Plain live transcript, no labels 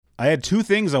I had two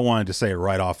things I wanted to say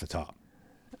right off the top.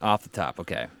 Off the top,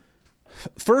 okay.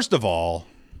 First of all,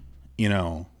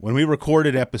 when we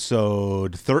recorded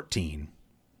episode 13,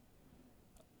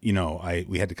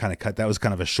 we had to kind of cut. That was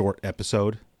kind of a short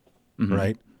episode,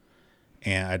 right?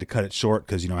 And I had to cut it short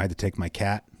because, I had to take my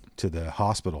cat to the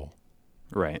hospital.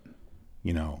 Right.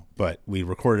 But we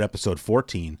recorded episode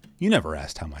 14. You never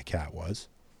asked how my cat was.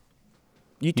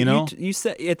 You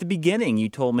said at the beginning, you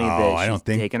told me that she's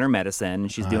taking her medicine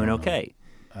and she's doing okay.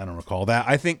 I don't recall that.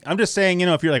 I'm just saying,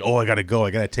 if you're like, oh, I got to go,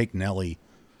 I got to take Nellie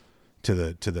to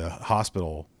the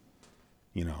hospital,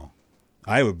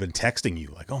 I would have been texting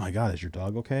you like, oh my God, is your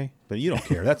dog okay? But you don't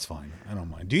care. That's fine. I don't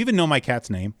mind. Do you even know my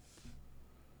cat's name?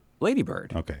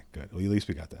 Ladybird. Okay, good. Well, at least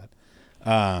we got that.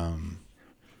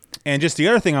 And just the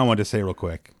other thing I wanted to say real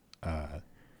quick,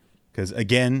 because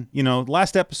again,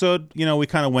 last episode, we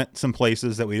kind of went some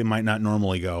places that we might not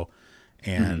normally go.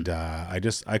 And I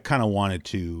kind of wanted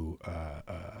to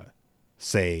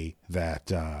say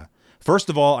that, first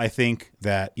of all, I think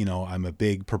that, I'm a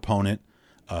big proponent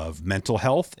of mental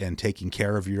health and taking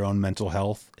care of your own mental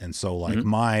health. And so like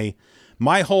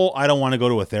my whole I don't want to go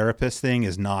to a therapist thing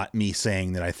is not me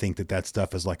saying that I think that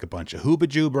stuff is like a bunch of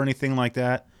hoobajoob or anything like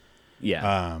that.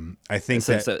 Yeah. I think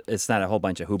it's not a whole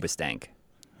bunch of hoobastank.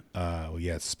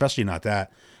 Yeah, especially not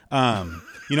that.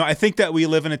 I think that we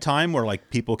live in a time where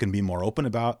like people can be more open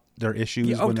about their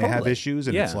issues when they have issues,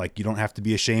 and it's like you don't have to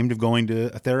be ashamed of going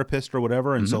to a therapist or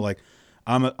whatever. And so like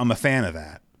I'm a fan of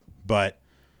that, but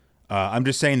I'm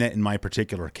just saying that in my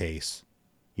particular case,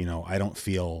 I don't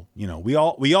feel we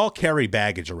all carry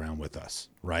baggage around with us,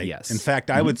 right? Yes. In fact,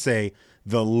 I would say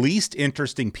the least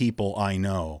interesting people I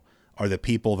know are the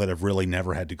people that have really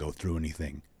never had to go through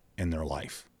anything in their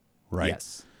life, right?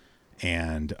 Yes.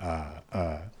 And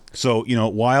so,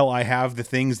 while I have the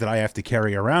things that I have to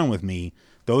carry around with me,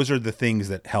 those are the things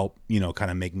that help,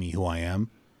 kind of make me who I am.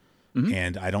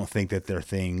 And I don't think that they're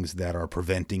things that are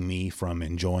preventing me from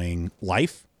enjoying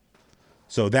life.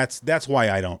 So that's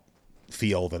why I don't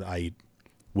feel that I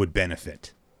would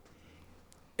benefit.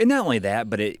 And not only that,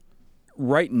 but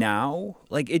right now,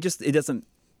 like it doesn't,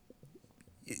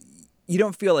 you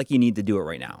don't feel like you need to do it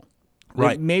right now.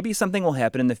 Right. Like maybe something will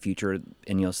happen in the future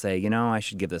and you'll say, I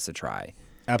should give this a try.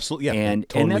 Absolutely. Yeah. And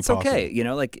that's possible. okay.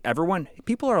 Like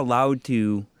people are allowed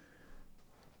to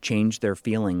change their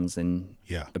feelings and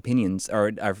opinions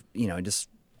or just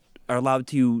are allowed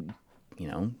to,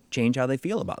 change how they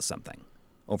feel about something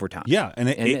over time. Yeah.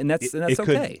 And that's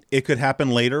okay. It could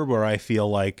happen later where I feel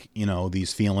like,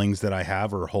 these feelings that I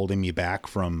have are holding me back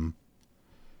from,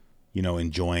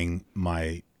 enjoying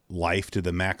my life to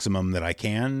the maximum that I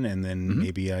can. And then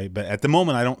but at the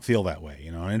moment I don't feel that way,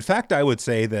 and in fact, I would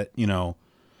say that,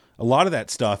 a lot of that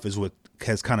stuff is what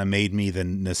has kind of made me the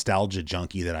nostalgia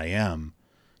junkie that I am.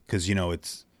 Cause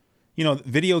it's,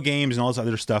 video games and all this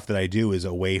other stuff that I do is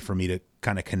a way for me to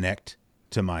kind of connect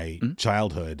to my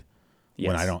childhood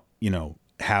when I don't,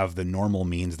 have the normal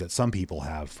means that some people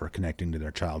have for connecting to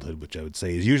their childhood, which I would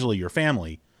say is usually your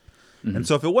family. And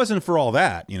so if it wasn't for all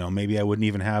that, maybe I wouldn't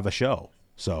even have a show.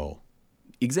 So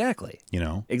exactly,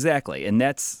 exactly. And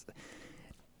that's,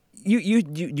 you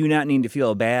do not need to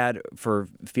feel bad for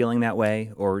feeling that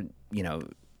way or,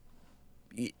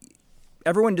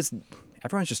 everyone's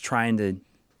just trying to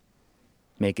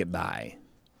make it by.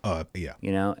 Yeah.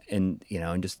 And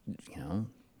just,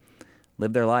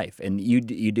 live their life. And you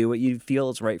do what you feel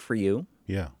is right for you.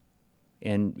 Yeah.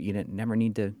 And you never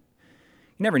need to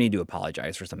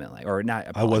apologize for something like, or not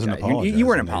apologize. I wasn't apologizing. You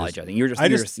weren't apologizing.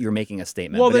 You're making a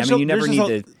statement. Well, but you never need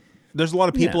to. There's a lot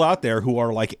of people out there who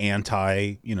are like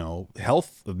anti,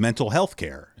 mental health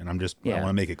care. And I want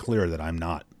to make it clear that I'm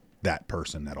not that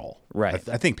person at all. Right.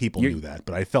 I think people knew that,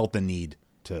 but I felt the need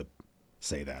to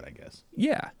say that, I guess.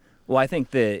 Yeah. Well, I think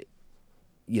that,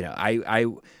 I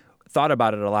thought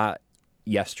about it a lot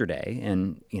yesterday,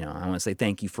 and, I want to say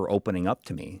thank you for opening up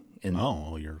to me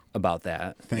about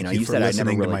that. Thank you for said I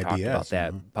never listening to really my talked BS, about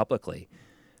that publicly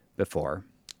before.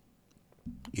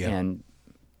 Yeah. And,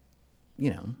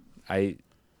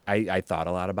 I thought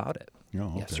a lot about it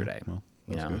yesterday. Well,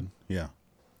 that's good. Yeah.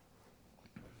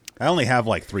 I only have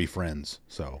like 3 friends,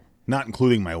 so not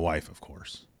including my wife, of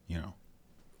course,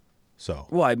 So.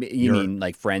 Well, you mean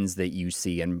like friends that you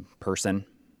see in person?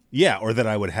 Yeah, or that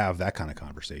I would have that kind of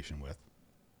conversation with.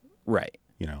 Right.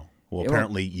 Well,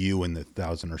 apparently you and the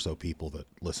 1,000 or so people that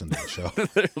listen to the show.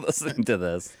 They're listening to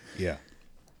this. Yeah.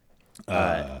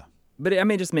 But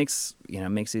it just makes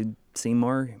you seem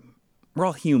more, we're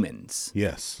all humans.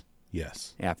 Yes.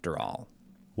 Yes. After all.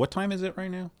 What time is it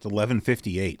right now? It's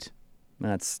 11:58.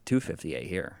 That's $2.58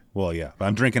 here. Well, yeah, but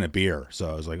I'm drinking a beer, so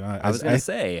I was like, I was going to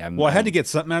say, I had to get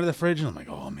something out of the fridge, and I'm like,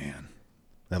 oh man,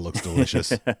 that looks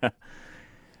delicious.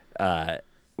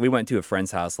 We went to a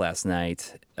friend's house last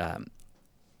night.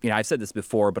 I've said this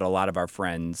before, but a lot of our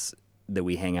friends that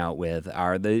we hang out with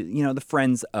are the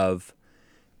friends of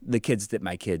the kids that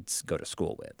my kids go to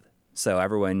school with. So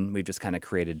everyone, we've just kind of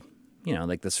created,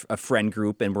 like a friend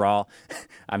group, and we're all,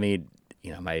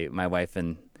 my wife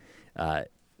and,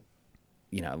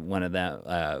 one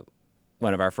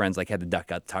of our friends like had to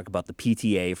duck out to talk about the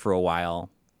PTA for a while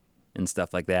and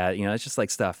stuff like that. It's just like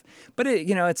stuff, but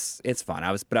it's fun.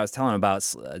 I was telling him about,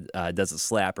 does it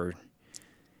slap, or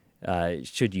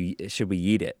should we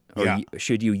eat it? Or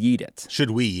should you eat it?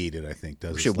 Should we eat it? I think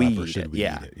does it slap or should we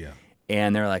eat it? Yeah.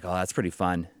 And they're like, oh, that's pretty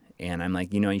fun. And I'm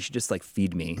like, you should just like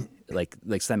feed me, like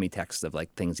send me texts of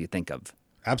like things you think of.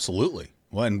 Absolutely.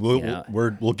 Well, and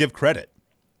we'll give credit.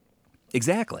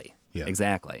 Exactly. Yeah.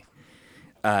 Exactly.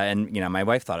 And my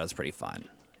wife thought it was pretty fun.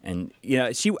 And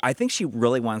I think she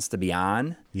really wants to be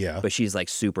on. Yeah. But she's like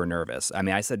super nervous. I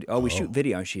mean, I said, we shoot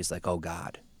video, and she's like, oh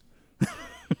God.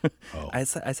 I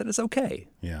said it's okay.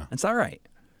 Yeah. It's all right.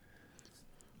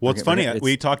 Well, it's funny.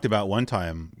 We talked about one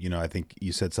time, I think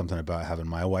you said something about having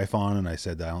my wife on, and I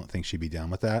said that I don't think she'd be down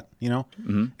with that,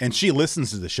 Mm-hmm. And she listens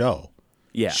to the show.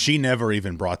 Yeah. She never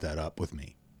even brought that up with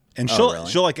me. And really?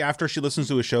 she'll like, after she listens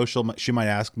to a show, she might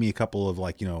ask me a couple of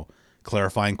like,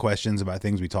 clarifying questions about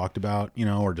things we talked about,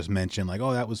 or just mention like,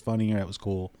 oh, that was funny or that was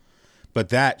cool. But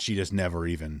that she just never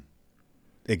even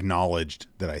acknowledged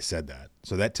that I said that.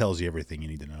 So that tells you everything you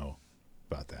need to know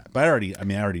about that. But I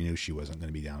already knew she wasn't going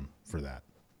to be down for that.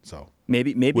 So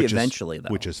maybe eventually, though.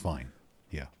 Which is fine.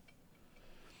 Yeah.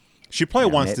 She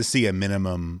probably wants to see a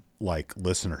minimum like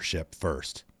listenership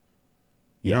first.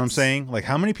 You know what I'm saying? Like,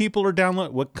 how many people are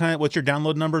download? What's your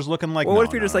download numbers looking like? Well, what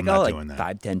if you're just like, like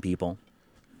 5-10 people,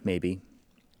 maybe?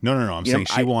 No. I'm saying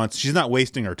she's not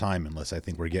wasting her time unless I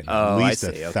think we're getting at least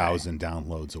 1,000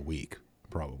 downloads a week,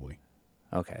 probably.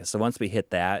 Okay, so once we hit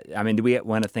that, I mean, do we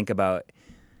want to think about,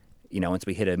 once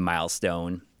we hit a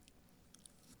milestone,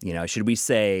 should we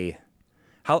say,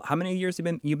 how many years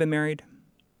you've been married?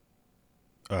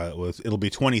 It'll be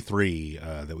 23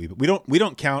 that we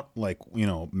don't count like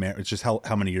it's just how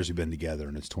many years we've been together,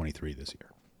 and it's 23 this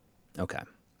year. Okay,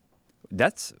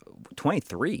 that's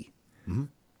 23. Mm-hmm.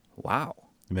 Wow,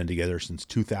 we've been together since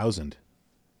 2000,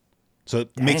 so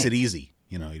it makes it easy.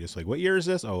 You just like, what year is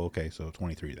this? Oh, okay, so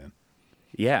 23 then.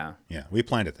 Yeah, we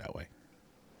planned it that way.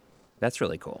 That's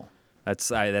really cool.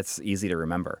 That's easy to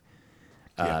remember.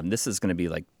 This is going to be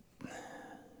like.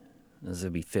 This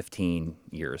will be 15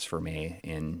 years for me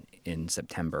in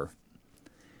September.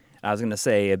 I was going to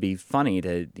say it'd be funny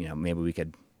to, maybe we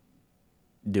could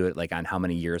do it like on how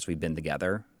many years we've been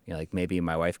together. Like maybe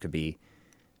my wife could be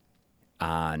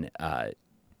on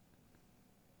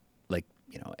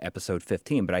episode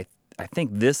 15, but I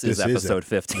think this is episode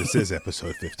 15. This is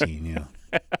episode 15, yeah.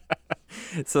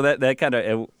 So that kind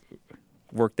of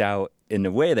worked out in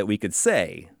a way that we could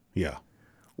say, yeah,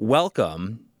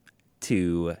 welcome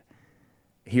to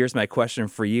Here's My Question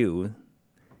for You,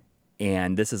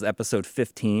 and this is episode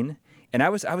 15. And I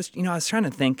was trying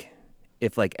to think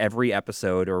if like every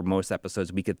episode or most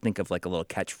episodes we could think of like a little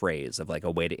catchphrase of like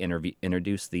a way to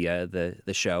introduce the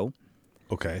show.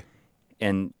 Okay.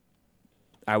 And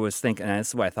I was thinking, and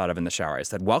that's what I thought of in the shower. I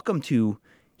said, welcome to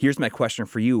Here's My Question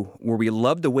for You, where we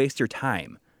love to waste your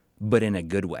time, but in a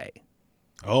good way.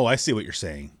 Oh, I see what you're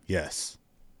saying. Yes.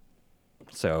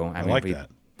 So I like that.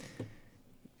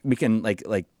 We can like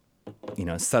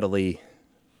subtly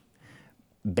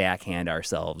backhand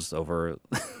ourselves over.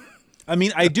 I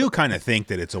mean, I do kind of think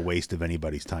that it's a waste of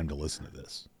anybody's time to listen to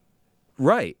this.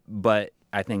 Right, but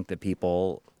I think that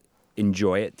people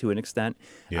enjoy it to an extent.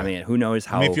 Yeah. I mean, who knows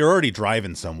how... if you're already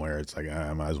driving somewhere, it's like,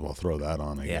 I might as well throw that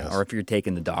on, I guess. Or if you're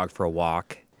taking the dog for a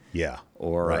walk. Yeah,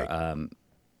 or, right.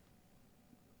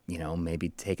 Maybe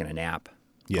taking a nap.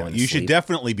 Yeah, you should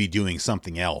definitely be doing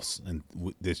something else, and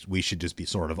we should just be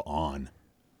sort of on.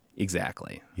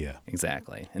 Exactly. Yeah.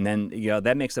 Exactly. And then,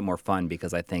 that makes it more fun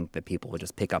because I think that people will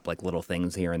just pick up like little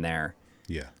things here and there.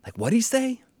 Yeah. Like, what'd he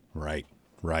say? Right.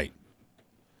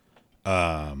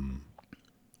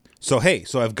 So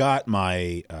I've got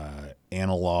my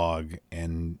analog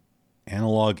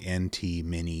NT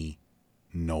Mini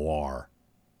Noir,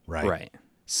 right? Right.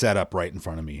 Set up right in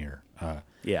front of me here.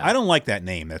 Yeah. I don't like that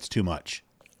name. That's too much.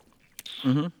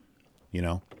 Mm-hmm.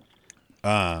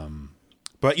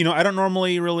 But I don't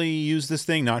normally really use this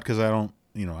thing, not because I don't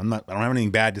have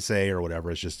anything bad to say or whatever.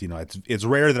 It's just, it's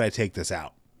rare that I take this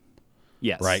out.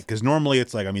 Yes. Right. Because normally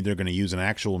it's like, I'm either going to use an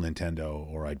actual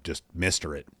Nintendo or I just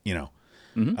mister it,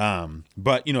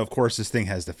 But of course, this thing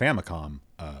has the Famicom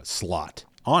slot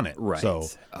on it. Right. So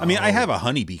I mean, I have a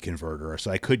honeybee converter,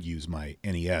 so I could use my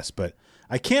NES, but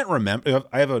I can't remember.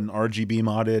 I have an RGB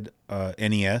modded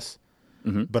NES,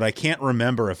 but I can't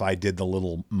remember if I did the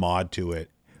little mod to it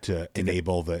to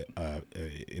enable the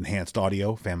enhanced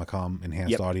audio, Famicom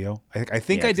enhanced audio. I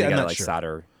think I did. I'm not sure.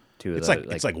 Solder to it's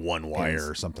like one wire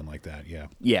or something like that.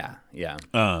 Yeah. Yeah.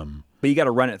 But you got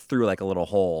to run it through like a little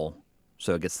hole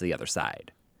so it gets to the other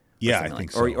side. Yeah, I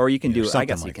think so. Or you can do it. I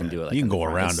guess like you can that. do it. Like you can go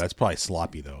around. That's probably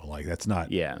sloppy though. Like that's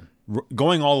not. Yeah.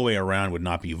 Going all the way around would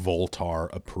not be Voltar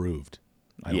approved.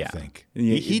 I don't think.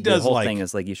 He does the whole like thing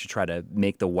is like you should try to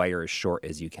make the wire as short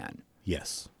as you can.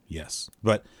 Yes.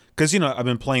 But because I've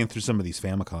been playing through some of these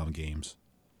Famicom games,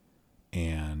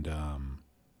 and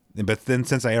but then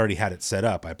since I already had it set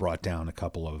up, I brought down a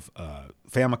couple of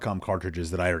Famicom cartridges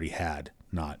that I already had,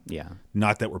 not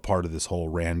that were part of this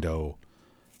whole rando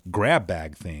grab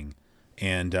bag thing,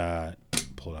 and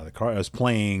pulled out of the car. I was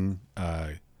playing.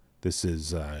 This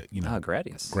is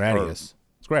Gradius. Gradius.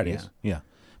 It's Gradius. Yeah.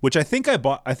 Which I think I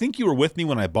bought. I think you were with me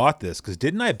when I bought this, because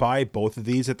didn't I buy both of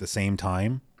these at the same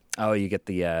time? Oh, you get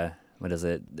the what is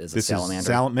it? Is it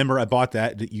salamander? Remember, I bought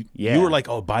that. You were like,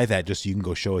 "Oh, buy that just so you can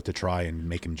go show it to Try and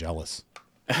make him jealous."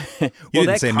 You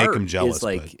didn't say make him jealous.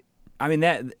 But... I mean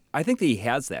I think that he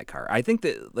has that car. I think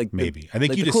that maybe. I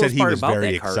think you just said he was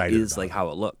very excited. Is like how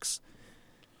it looks.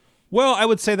 Well, I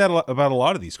would say that about a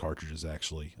lot of these cartridges,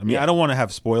 actually. I mean, I don't want to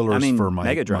have spoilers for my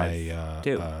Mega Drive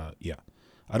too.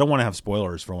 I don't want to have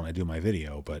spoilers for when I do my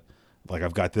video, but like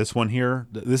I've got this one here.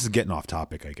 This is getting off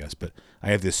topic, I guess, but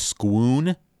I have this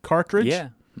Squoon cartridge. Yeah.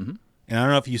 And I don't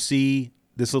know if you see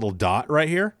this little dot right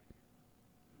here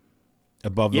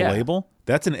above the label.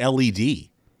 That's an LED.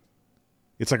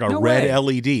 It's like a red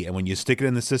LED, and when you stick it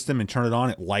in the system and turn it on,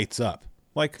 it lights up.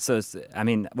 Like, so, I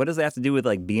mean, what does that have to do with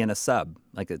like being a sub?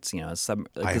 Like it's a sub.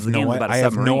 I have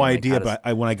no idea.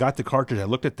 But when I got the cartridge, I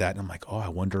looked at that and I'm like, oh, I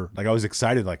wonder. Like I was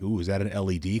excited. Like, ooh, is that an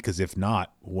LED? Because if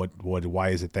not, why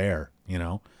is it there?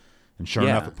 And sure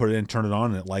enough, I put it in, turn it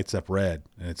on, and it lights up red.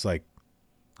 And it's like,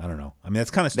 I don't know. I mean,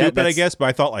 that's kind of stupid, I guess. But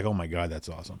I thought like, oh my god, that's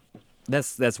awesome.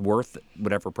 That's worth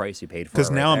whatever price you paid for. Because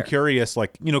now I'm curious,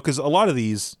 like because a lot of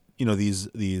these.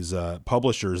 These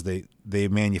publishers, they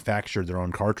manufacture their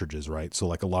own cartridges, right? So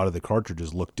like a lot of the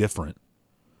cartridges look different.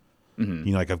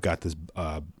 Like I've got this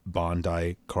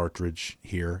Bondi cartridge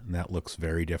here, and that looks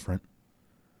very different.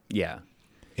 Yeah.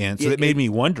 And so it made me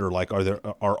wonder, like,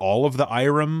 are all of the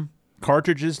IRAM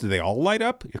cartridges, do they all light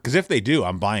up? Because if they do,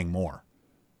 I'm buying more.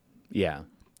 Yeah.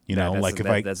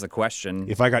 That's the question.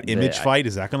 If I got Image Fight,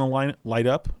 is that going to light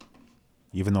up?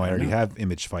 Even though I already have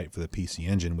Image Fight for the PC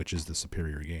Engine, which is the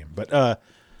superior game. But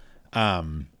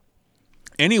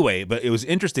anyway, but it was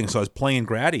interesting. So I was playing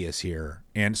Gradius here,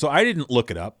 and so I didn't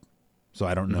look it up, so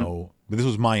I don't know. But this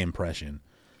was my impression.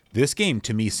 This game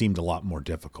to me seemed a lot more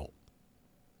difficult.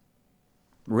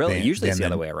 Really? Usually it's the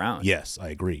other way around. Yes,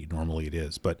 I agree. Normally it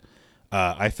is, but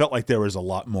I felt like there was a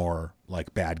lot more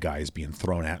like bad guys being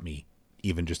thrown at me,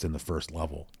 even just in the first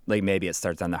level. Like maybe it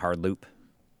starts on the hard loop.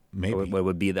 Maybe what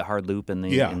would be the hard loop in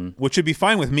the which would be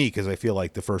fine with me because I feel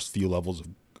like the first few levels of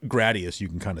Gradius you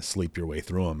can kind of sleep your way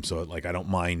through them, so like I don't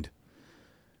mind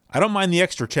the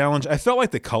extra challenge. I felt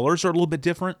like the colors are a little bit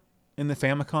different in the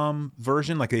Famicom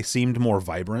version, like they seemed more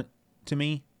vibrant to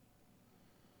me.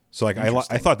 So like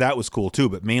I thought that was cool too,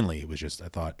 but mainly it was just I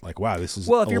thought like wow, this is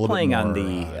if you're playing on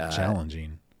the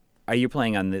challenging. Are you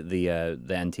playing on the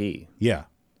NT? Yeah.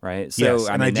 Right. So yes,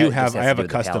 and I have a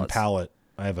custom palette.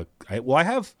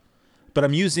 But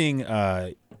I'm using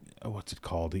what's it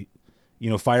called?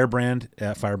 Firebrand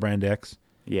at Firebrand X.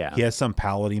 Yeah. He has some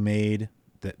palette he made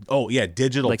that. Oh yeah,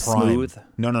 Digital like Prime. Smooth?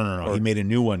 No. He made a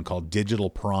new one called Digital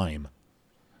Prime,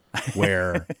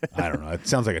 where I don't know. It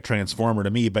sounds like a transformer to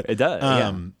me, but it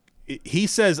does. He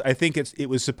says I think it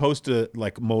was supposed to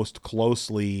like most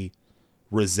closely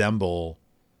resemble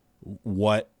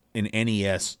what an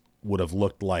NES would have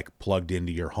looked like plugged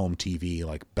into your home TV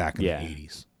like back in the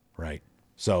 80s, right?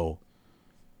 So,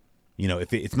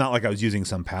 if it's not like I was using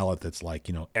some palette that's like,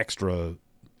 extra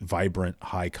vibrant,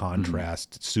 high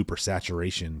contrast, super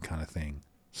saturation kind of thing.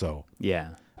 So,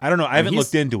 I don't know. I haven't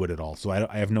looked into it at all, so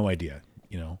I have no idea.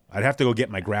 I'd have to go get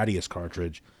my Gradius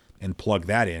cartridge and plug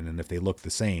that in, and if they look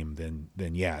the same,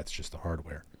 then yeah, it's just the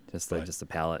hardware. Just the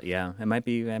palette. Yeah, it might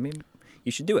be. I mean,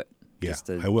 you should do it. Yeah,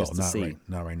 I will.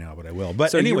 Not right now, but I will.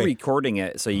 But so anyway, you're recording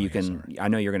it so you can. Sorry. I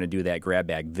know you're going to do that grab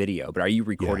bag video, but are you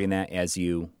recording that as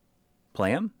you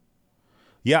play them?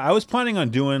 Yeah, I was planning on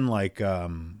doing like,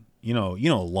 Lon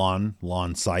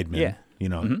Sidemen. Yeah.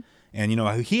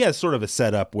 And he has sort of a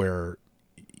setup where,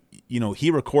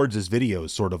 he records his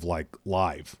videos sort of like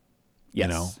live.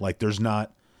 Yes. Like there's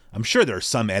not, I'm sure there's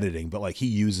some editing, but like he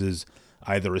uses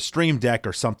either a Stream Deck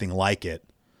or something like it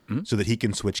so that he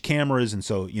can switch cameras. And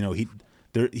so,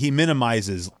 he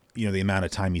minimizes, the amount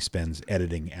of time he spends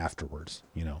editing afterwards,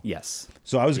 Yes.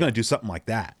 So I was going to do something like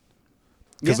that.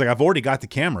 Because like I've already got the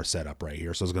camera set up right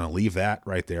here. So I was going to leave that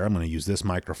right there. I'm going to use this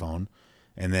microphone.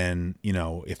 And then,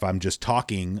 if I'm just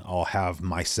talking, I'll have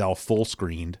myself full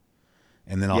screened.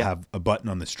 And then I'll have a button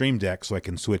on the Stream Deck so I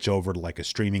can switch over to like a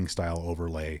streaming style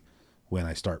overlay when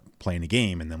I start playing a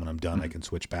game. And then when I'm done, I can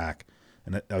switch back.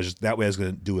 And that way I was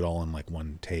going to do it all in like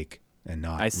one take and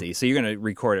not. I see. So you're going to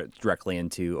record it directly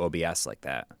into OBS like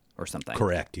that or something.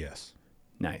 Correct. Yes.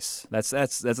 Nice. That's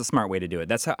a smart way to do it.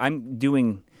 That's how I'm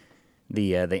doing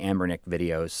the Ambernick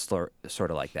videos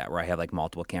sort of like that, where I have like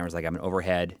multiple cameras. Like I have an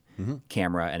overhead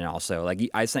camera, and also like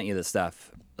I sent you the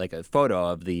stuff, like a photo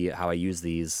of how I use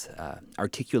these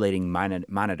articulating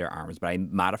monitor arms, but I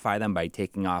modify them by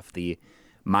taking off the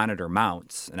monitor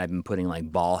mounts, and I've been putting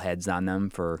like ball heads on them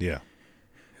for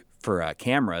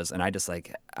cameras, and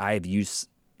I've used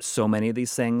so many of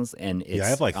these things, and it's I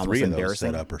have like 3 of those set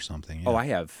embarrassing. up or something. Yeah. Oh, I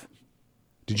have.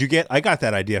 I got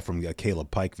that idea from a Caleb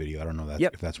Pike video. I don't know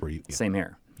if that's where you. Yeah. Same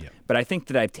here. Yeah. But I think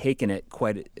that I've taken it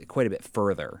quite a bit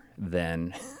further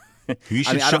than. You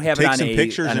should I don't have it on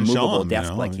pictures a and show movable them,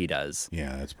 desk like he does.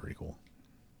 Yeah, that's pretty cool.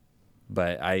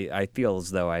 But I feel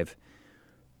as though I've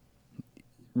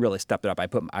really stepped it up. I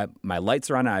put my lights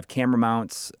are on. I have camera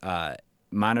mounts,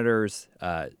 monitors,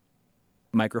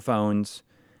 microphones,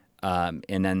 and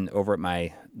then over at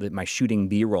my shooting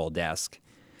B-roll desk,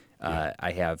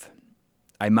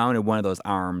 I mounted one of those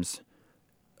arms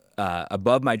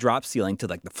above my drop ceiling to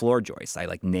like the floor joist. I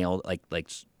like nailed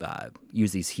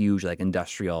use these huge like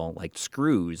industrial like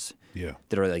screws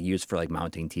that are like used for like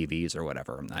mounting TVs or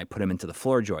whatever. And I put them into the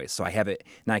floor joist. So I have it,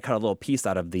 and I cut a little piece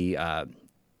out of the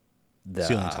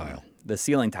ceiling tile. The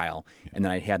ceiling tile, and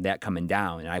then I had that coming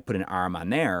down, and I put an arm on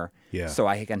there, so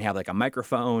I can have like a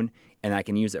microphone, and I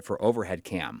can use it for overhead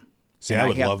cam. See, I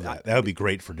would love that. That would be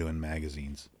great for doing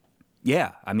magazines.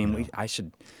 Yeah, I mean, I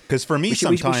should. Because for me,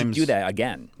 sometimes we should do that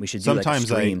again. We should do like a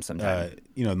stream sometime.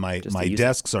 My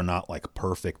desks are not like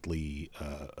perfectly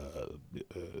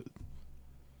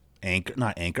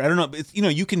not anchor. I don't know. It's,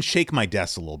 you can shake my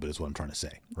desk a little bit, is what I'm trying to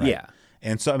say. Right? Yeah.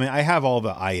 And so, I mean, I have all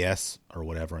the IS or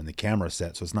whatever in the camera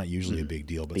set, so it's not usually a big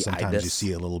deal. But sometimes you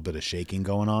see a little bit of shaking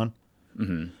going on.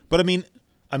 Mm-hmm. But I mean,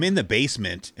 I'm in the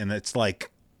basement, and it's like,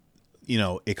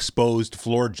 exposed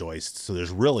floor joists. So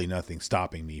there's really nothing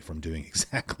stopping me from doing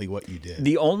exactly what you did.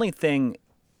 The only thing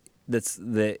has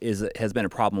been a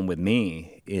problem with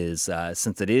me is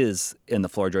since it is in the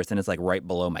floor joist and it's like right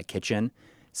below my kitchen,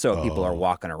 so people are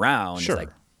walking around. Sure. It's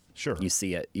like, sure. You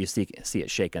see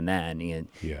it shaking then,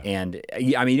 and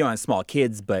I mean, you don't have small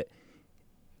kids, but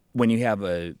when you have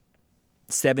a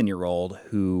 7-year-old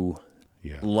who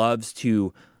loves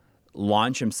to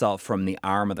launch himself from the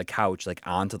arm of the couch like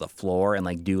onto the floor and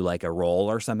like do like a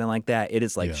roll or something like that, it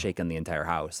is like shaking the entire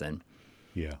house. And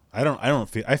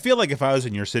I feel like if I was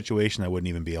in your situation, I wouldn't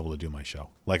even be able to do my show.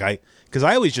 Because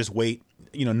I always just wait.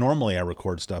 Normally I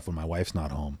record stuff when my wife's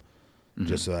not home,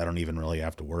 just so I don't even really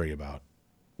have to worry about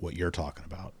what you're talking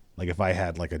about. Like if I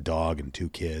had like a dog and 2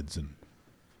 kids, and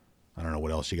I don't know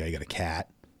what else you got. You got a cat.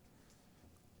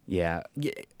 Yeah.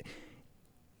 You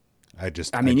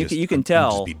can tell.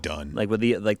 I'd just be done. Like with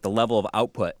the level of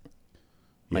output.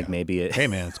 Like maybe it. Hey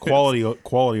man, it's quality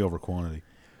over quantity.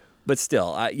 But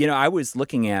still, I was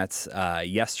looking at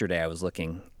yesterday.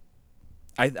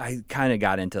 I kind of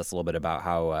got into this a little bit about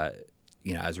how I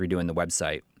was redoing the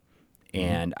website,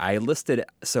 and I listed.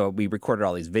 So we recorded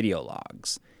all these video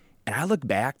logs, and I look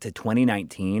back to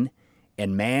 2019,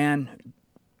 and man,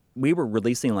 we were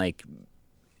releasing like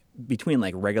between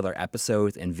like regular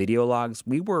episodes and video logs,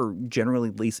 we were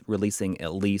generally releasing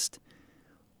at least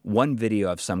one video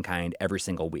of some kind every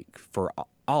single week for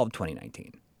all of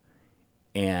 2019.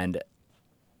 And,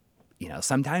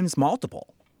 sometimes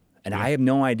multiple. And I have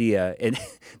no idea. And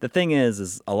the thing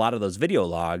is a lot of those video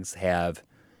logs have,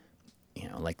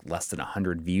 like less than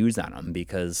 100 views on them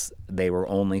because they were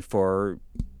only for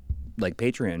like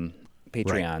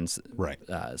Patreon's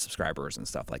subscribers and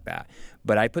stuff like that.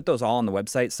 But I put those all on the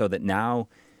website so that now,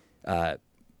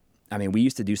 we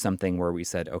used to do something where we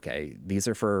said, okay, these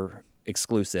are for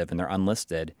exclusive and they're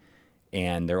unlisted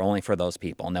and they're only for those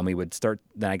people. And then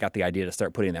then I got the idea to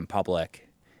start putting them public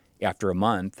after a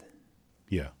month.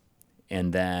 Yeah.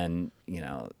 And then,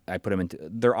 I put them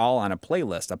they're all on a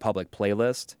playlist, a public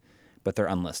playlist, but they're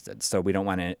unlisted. So we don't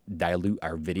want to dilute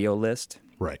our video list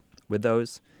right. with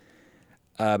those.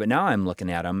 But now I'm looking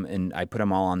at them, and I put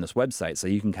them all on this website, so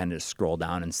you can kind of just scroll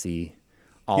down and see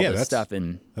all this stuff.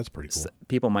 And that's pretty cool.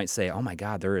 People might say, "Oh my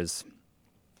God, there is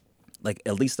like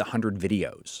at least 100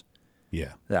 videos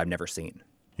that I've never seen."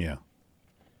 Yeah.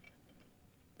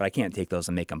 But I can't take those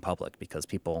and make them public because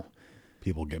people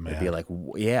get mad. Be like,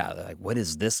 "Yeah, like what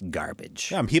is this garbage?"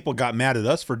 Yeah, and people got mad at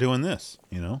us for doing this,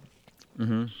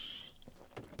 Mm-hmm.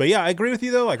 But yeah, I agree with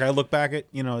you though. Like I look back at,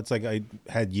 it's like I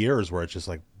had years where it's just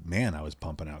like, man, I was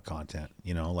pumping out content,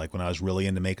 like when I was really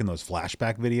into making those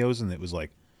flashback videos, and it was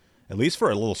like, at least for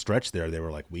a little stretch there, they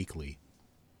were like weekly.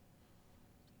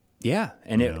 Yeah.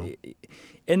 And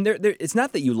it's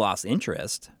not that you lost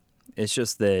interest. It's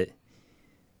just that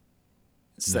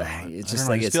it's just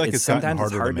like, it's sometimes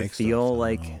it's hard to feel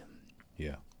like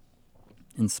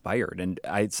inspired. And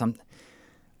I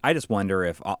just wonder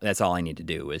if that's all I need to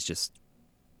do is just,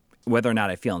 whether or not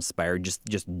I feel inspired,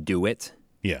 just do it.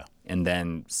 Yeah. And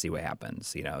then see what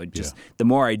happens. The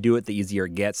more I do it, the easier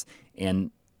it gets,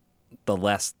 and the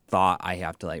less thought I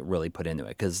have to like really put into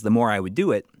it. Because the more I would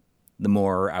do it, the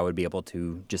more I would be able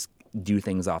to just do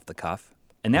things off the cuff.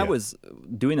 And that was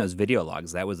doing those video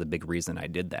logs. That was a big reason I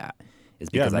did that.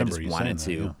 Is because I just wanted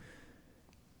to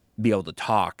be able to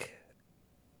talk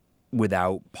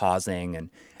without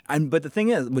pausing. But the thing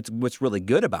is, what's really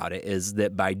good about it is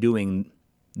that by doing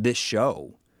this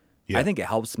show, I think it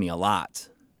helps me a lot.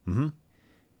 Mm-hmm.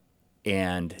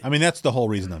 And I mean, that's the whole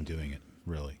reason I'm doing it,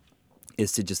 really.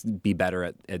 Is to just be better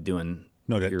at doing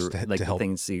the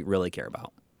things you really care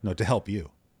about. No, to help you.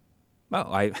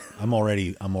 Oh, I'm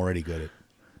already good at.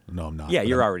 No, I'm not. Yeah,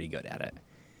 you're already good at it.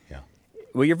 Yeah.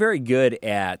 Well, you're very good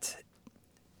at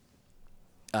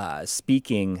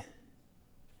speaking,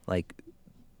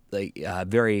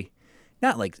 very,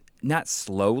 not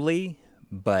slowly,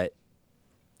 but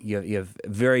you have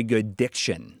very good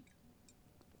diction.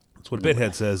 That's what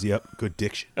Bithead says. Yep, good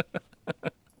diction.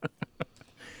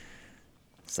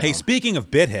 So. Hey, speaking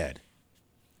of Bithead.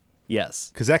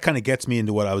 Yes. Because that kind of gets me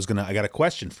into what I got a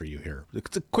question for you here.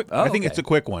 It's a quick. I think it's a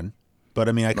quick one, but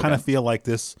I mean, I kind of feel like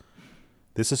this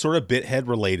is sort of Bithead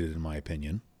related, in my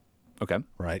opinion. Okay.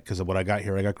 Right? Because of what I got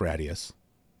here, I got Gradius.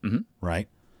 Mm-hmm. Right?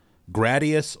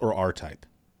 Gradius or R-Type?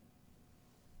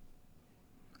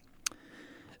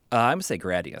 I'm gonna say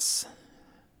Gradius.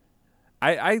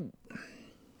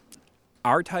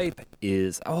 R-Type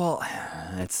is I'm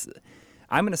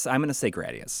gonna say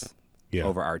Gradius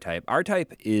over R-Type.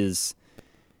 R-Type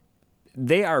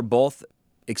they are both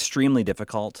extremely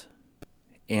difficult,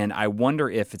 and I wonder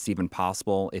if it's even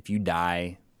possible if you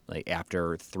die like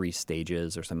after 3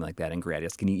 stages or something like that in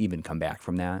Gradius, can you even come back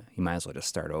from that? You might as well just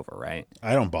start over, right?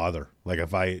 I don't bother. Like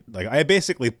if I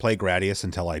basically play Gradius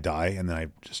until I die, and then I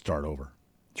just start over.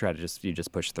 You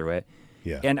just push through it.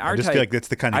 Yeah. And I just feel like that's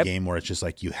the kind of game where it's just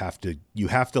like you have to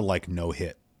like no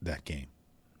hit that game.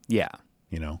 Yeah.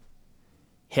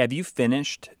 Have you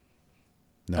finished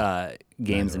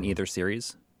games in either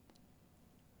series?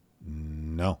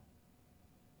 No.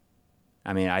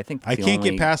 I mean, I think I can't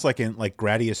get past like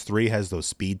Gradius 3 has those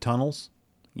speed tunnels.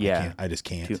 Yeah. I just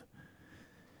can't.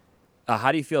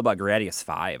 How do you feel about Gradius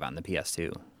 5 on the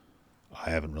PS2? I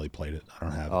haven't really played it. I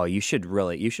don't have it. Oh, you should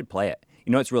play it.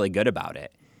 You know what's really good about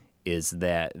it is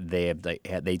that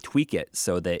they tweak it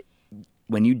so that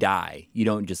when you die, you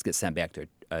don't just get sent back to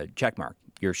a check mark.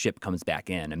 Your ship comes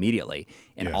back in immediately.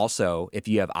 And also, if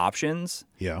you have options,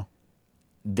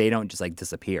 they don't just like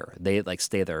disappear. They like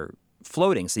stay there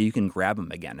floating, so you can grab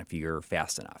them again if you're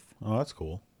fast enough. Oh, that's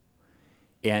cool.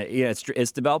 And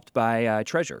it's developed by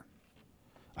Treasure.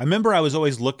 I remember I was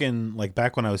always looking, like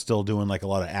back when I was still doing like a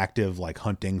lot of active like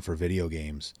hunting for video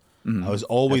games. Mm-hmm. I was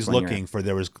always looking for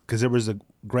because there was a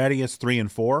Gradius 3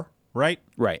 and 4, right?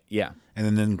 Right. Yeah.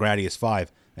 And then Gradius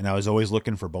 5, and I was always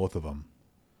looking for both of them.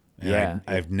 And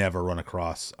I've never run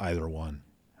across either one.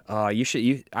 You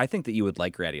should. I think that you would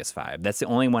like Gradius 5. That's the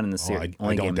only one in the series.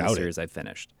 Only game in the series I've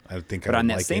finished. I think. But I on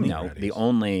that like same note, the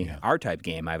only R-Type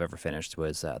game I've ever finished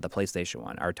was the PlayStation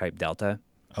one, R-Type Delta.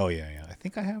 Oh yeah. I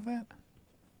think I have that.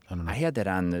 I don't know. I had that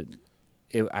on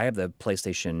I have the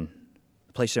PlayStation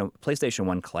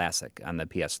 1 Classic on the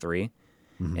PS3,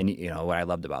 and what I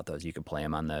loved about those, you could play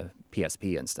them on the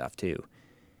PSP and stuff too.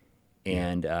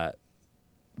 And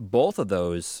both of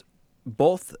those,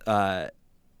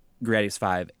 Gradius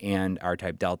 5 and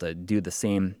R-Type Delta do the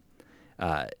same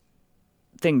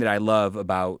thing that I love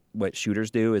about what shooters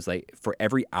do is like for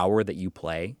every hour that you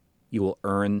play, you will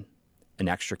earn an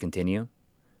extra continue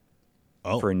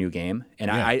for a new game.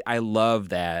 And I love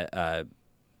that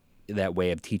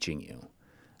way of teaching you.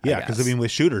 Yeah, because I mean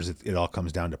with shooters, it all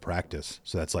comes down to practice.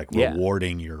 So that's like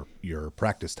rewarding your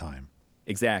practice time.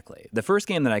 exactly. The first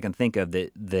game that I can think of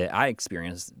that I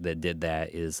experienced that did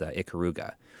that is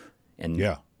Ikaruga, and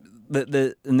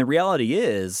the reality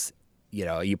is,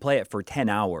 you play it for 10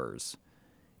 hours,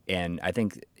 and I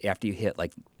think after you hit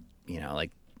like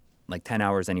 10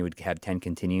 hours, then you would have 10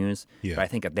 continues. Yeah. But I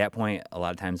think at that point, a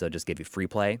lot of times they'll just give you free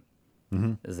play.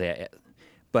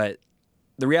 But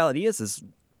the reality is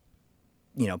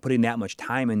putting that much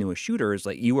time into a shooter is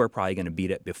like you are probably going to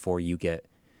beat it before you get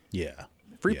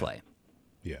free play.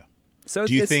 Yeah. So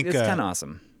it's kind of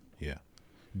awesome. Yeah.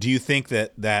 Do you think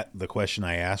that the question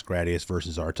I asked, Gradius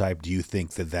versus R-Type, do you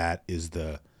think that is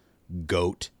the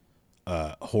GOAT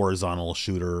horizontal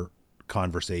shooter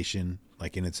conversation,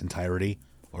 like in its entirety?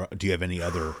 Or do you have any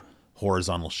other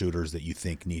horizontal shooters that you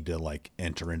think need to like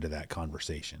enter into that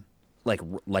conversation? Like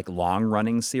long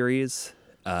running series?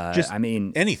 I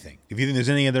mean, anything. If you think there's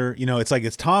any other, it's like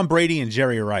it's Tom Brady and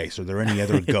Jerry Rice. Are there any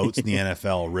other GOATs in the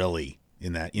NFL really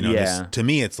in that? To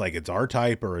me, it's like it's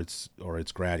R-Type or it's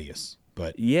Gradius.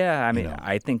 But yeah, I mean,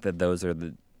 I think that those are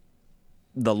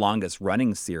the longest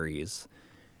running series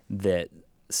that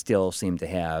still seem to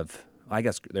have. I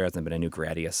guess there hasn't been a new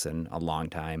Gradius in a long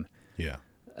time. Yeah,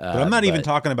 but I'm not even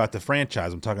talking about the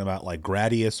franchise. I'm talking about like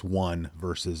Gradius 1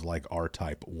 versus like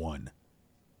R-Type 1.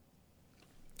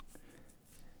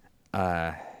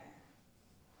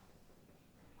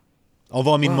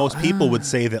 Although, I mean, most people would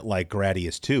say that like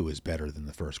Gradius 2 is better than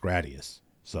the first Gradius.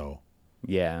 So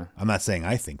yeah, I'm not saying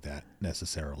I think that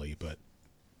necessarily, but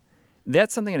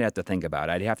that's something I'd have to think about.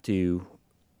 I'd have to,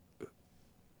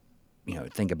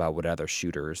 think about what other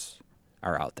shooters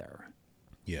are out there.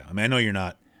 Yeah, I mean, I know you're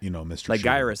not, Mr. Like Shooter,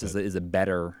 Gyrus is a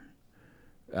better.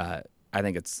 I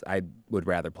think I would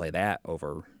rather play that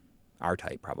over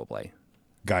R-Type probably.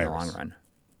 Gyrus. In the long run.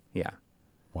 Yeah.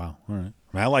 Wow. All right.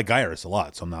 I mean, I like Gyrus a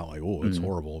lot, so I'm not like, oh, it's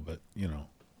horrible, but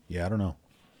yeah, I don't know.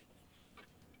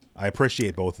 I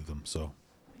appreciate both of them, so.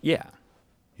 Yeah.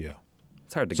 Yeah.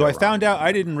 It's hard to. So I found out.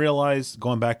 I didn't realize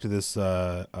going back to this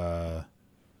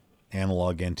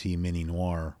Analog NT Mini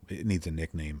Noir. It needs a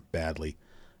nickname badly.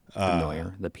 The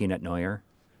Noir, the Peanut Noir,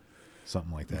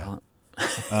 something like that.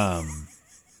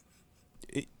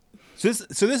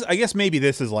 So this, I guess maybe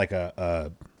this is like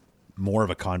a more of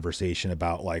a conversation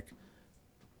about like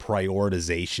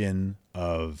prioritization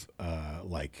of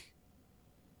like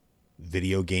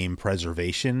video game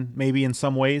preservation, maybe in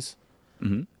some ways.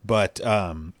 Mm-hmm. But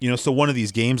so one of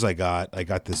these games I got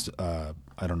this.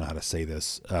 I don't know how to say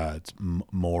this. It's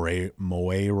Moero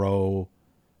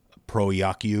Pro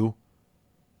Yaku.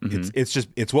 Mm-hmm.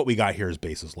 It's what we got here is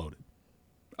bases loaded.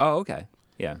 Oh, okay,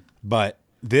 yeah. But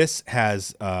this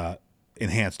has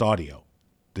enhanced audio,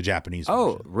 the Japanese version.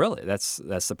 Oh, really? That's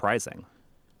surprising.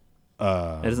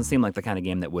 It doesn't seem like the kind of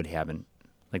game that would haven't,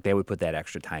 like they would put that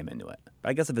extra time into it. But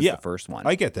I guess if it's the first one,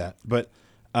 I get that. But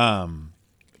so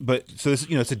this,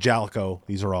 it's a Jalico.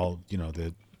 These are all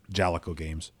the Jalico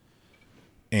games,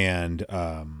 and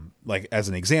like as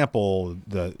an example,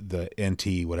 the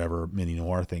NT whatever Mini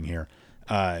Noir thing here,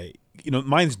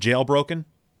 mine's jailbroken,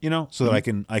 so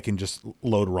that I can just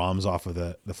load ROMs off of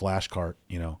the flash cart,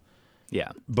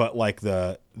 Yeah. But like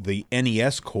the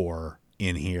NES core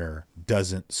in here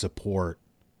doesn't support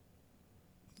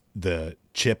the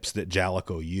chips that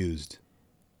Jalico used.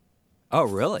 Oh,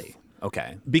 really?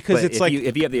 Okay. Because but it's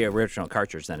if you have the original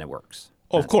cartridge, then it works.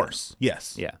 Oh, of course.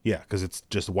 Yes. Yeah. Yeah, because it's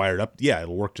just wired up. Yeah,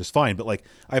 it'll work just fine. But like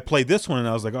I played this one and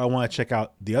I was like, I want to check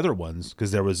out the other ones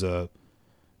because there was a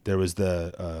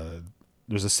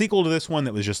sequel to this one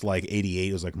that was just like 88.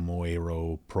 It was like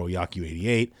Moero Pro Yaku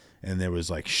 88. And there was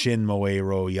like Shin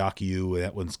Moero Yaku.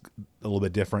 That one's a little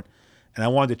bit different. And I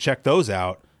wanted to check those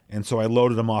out. And so I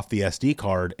loaded them off the SD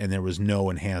card and there was no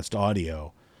enhanced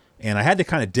audio. And I had to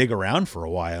kind of dig around for a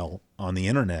while on the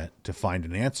internet to find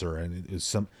an answer. And it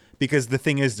was because the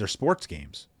thing is they're sports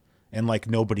games. And like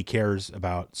nobody cares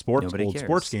about sports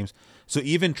games. So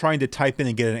even trying to type in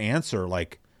and get an answer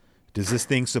like, does this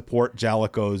thing support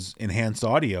Jalico's enhanced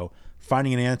audio?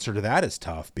 Finding an answer to that is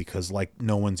tough because like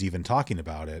no one's even talking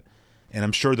about it. And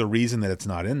I'm sure the reason that it's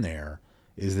not in there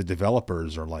is the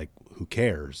developers are like, who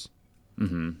cares?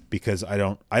 Mm-hmm. Because I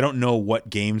don't know what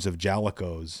games of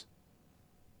Jalico's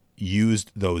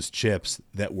used those chips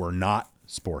that were not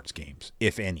sports games,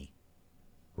 if any.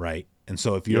 Right. And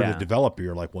so if you're the developer,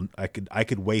 you're like, well, I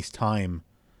could waste time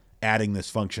adding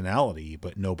this functionality,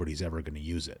 but nobody's ever going to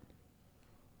use it.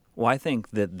 Well, I think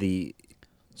that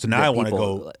So now I want to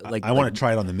go. I want to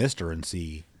try it on the Mister and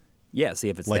see. Yeah, see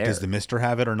if it's like. There. Does the Mister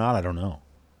have it or not? I don't know.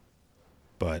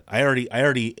 But I already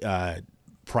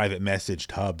private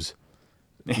messaged Hubs.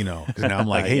 Because now I'm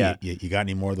like, hey, you got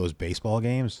any more of those baseball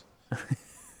games?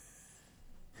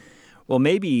 Well,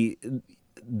 maybe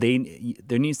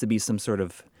there needs to be some sort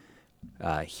of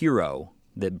hero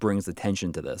that brings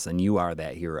attention to this, and you are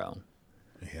that hero.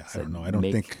 Yeah, so I don't know. I don't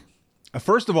think.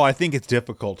 First of all, I think it's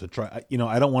difficult to try.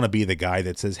 I don't want to be the guy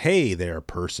that says, "Hey, there,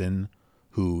 person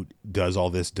who does all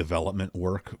this development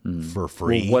work for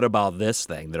free." Well, what about this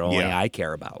thing that only I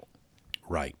care about?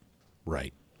 Right.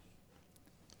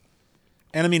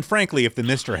 And I mean, frankly, if the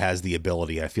Mister has the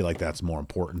ability, I feel like that's more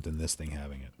important than this thing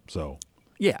having it. So.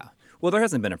 Yeah. Well, there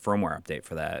hasn't been a firmware update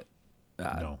for that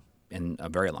no. in a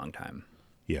very long time.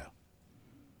 Yeah.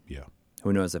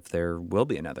 Who knows if there will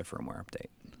be another firmware update?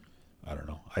 I don't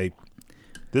know.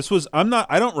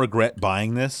 I don't regret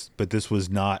buying this, but this was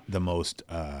not the most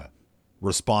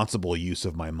responsible use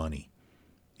of my money.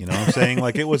 You know what I'm saying?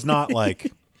 Like, it was not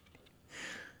like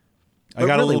I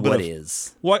got really a little bit what of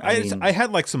is. Well, I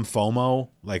had like some FOMO,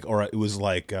 or it was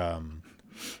like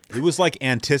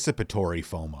anticipatory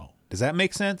FOMO. Does that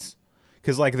make sense?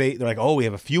 Because like they're like, oh, we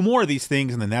have a few more of these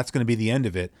things, and then that's going to be the end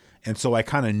of it. And so I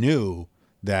kind of knew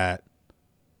that.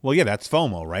 Well, yeah, that's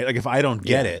FOMO, right? Like if I don't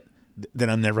get it,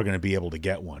 then I'm never going to be able to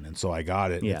get one. And so I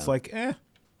got it. And it's like,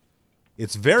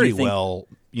 it's very well,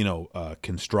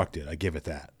 constructed. I give it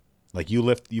that. Like you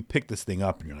pick this thing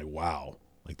up, and you're like, wow,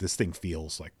 like this thing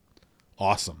feels like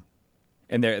awesome.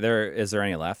 And is there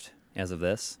any left as of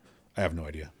this? I have no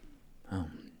idea. Oh.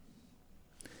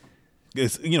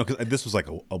 It's, because this was like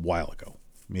a while ago,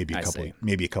 maybe a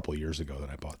couple of years ago that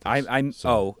I bought this.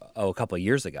 A couple of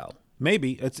years ago.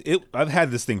 Maybe I've had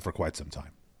this thing for quite some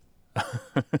time.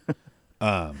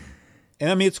 And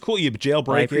I mean, it's cool. You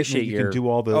jailbreak it, and you can do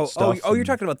all the stuff. Oh, you're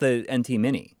talking about the NT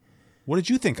Mini. What did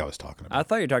you think I was talking about? I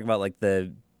thought you were talking about like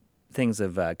the things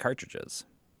of cartridges.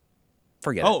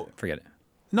 Forget it.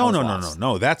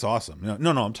 No. That's awesome.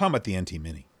 No. I'm talking about the NT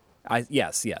Mini.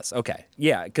 Yes. Okay.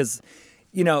 Yeah, because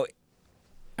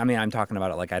I mean, I'm talking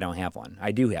about it like I don't have one.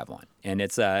 I do have one, and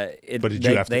it's But did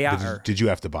you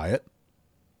have to buy it?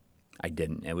 I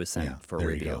didn't. It was sent for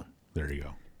review. There you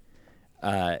go.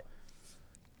 I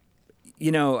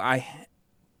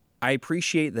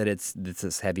appreciate that it's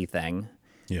this heavy thing.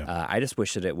 Yeah. I just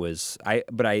wish that it was.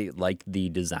 But I like the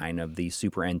design of the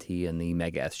Super NT and the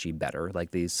Mega SG better. Like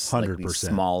these 100%.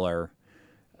 Smaller.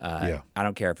 I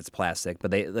don't care if it's plastic, but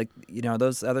they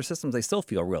those other systems, they still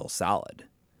feel real solid.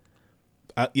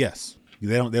 Yes,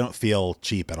 they don't feel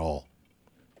cheap at all.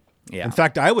 Yeah. In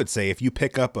fact, I would say if you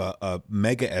pick up a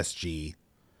Mega SG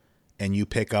and you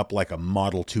pick up like a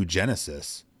Model 2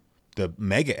 Genesis, the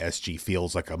Mega SG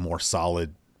feels like a more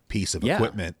solid piece of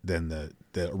equipment than the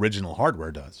original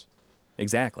hardware does.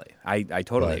 Exactly. I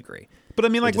totally agree. But I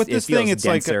mean, like with this thing, it's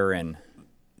like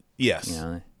yes.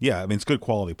 Yeah. I mean, it's good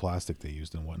quality plastic they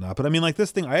used and whatnot. But I mean, like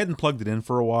this thing, I hadn't plugged it in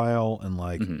for a while, and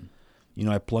like,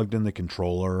 I plugged in the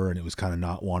controller, and it was kind of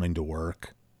not wanting to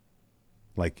work.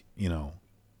 Like,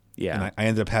 Yeah. And I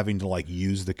ended up having to like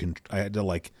use I had to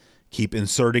like keep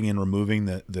inserting and removing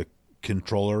the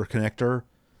controller connector,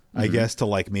 I guess, to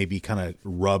like maybe kind of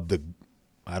rub the,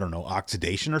 I don't know,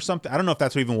 oxidation or something. I don't know if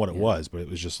that's even what it was, but it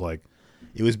was just like,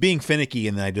 it was being finicky,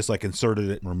 and then I just like inserted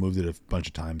it and removed it a bunch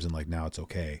of times, and like now it's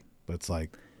okay. But it's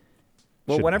like,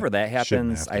 well, whenever that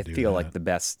happens, I feel like the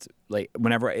best, like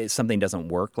whenever something doesn't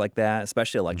work like that,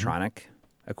 especially electronic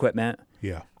equipment.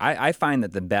 Yeah, I find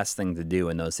that the best thing to do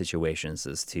in those situations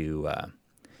is to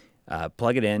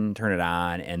plug it in, turn it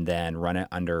on, and then run it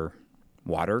under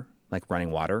water, like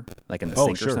running water, like in the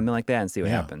sink or something like that, and see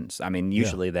what happens. I mean,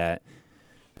 usually that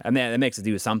makes it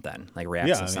do something, like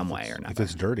reacts in some way or not. If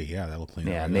it's dirty, that'll clean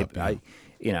it up.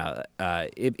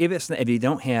 If you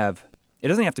don't have, it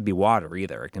doesn't have to be water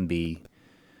either. It can be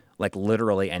like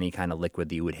literally any kind of liquid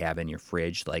that you would have in your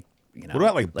fridge, like What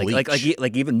about like bleach?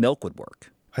 Like even milk would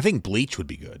work. I think bleach would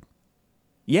be good.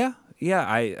 Yeah.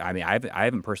 I mean, I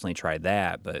haven't personally tried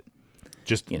that, but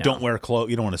just don't wear clothes.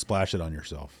 You don't want to splash it on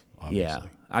yourself. Obviously. Yeah.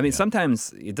 I mean,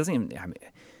 sometimes it doesn't even. I mean,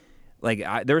 like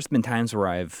there's been times where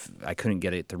I couldn't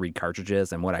get it to read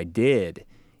cartridges, and what I did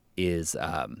is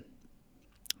I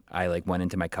like went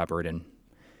into my cupboard and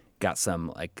got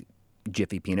some like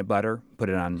Jiffy peanut butter, put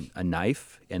it on a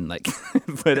knife, and like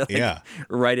put it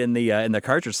right in the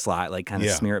cartridge slot, like kind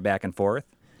of smear it back and forth.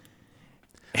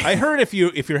 I heard if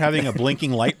you're having a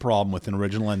blinking light problem with an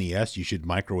original NES, you should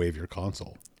microwave your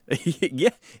console. Yeah.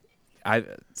 I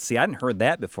hadn't heard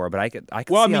that before, but I could. Well,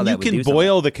 see I mean, how you that can would do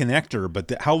boil the connector,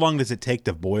 but how long does it take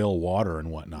to boil water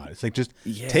and whatnot? It's like just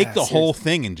take the whole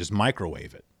thing and just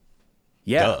microwave it.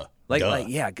 Yeah, like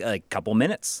a couple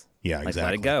minutes. Yeah, exactly.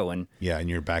 Let it go, and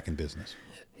you're back in business.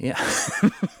 Yeah.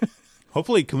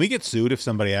 Hopefully, can we get sued if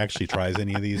somebody actually tries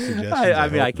any of these suggestions? I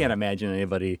mean, I can't imagine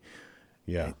anybody.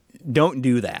 Yeah. Don't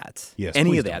do that. Yes.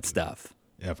 Any of that stuff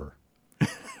ever.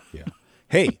 Yeah.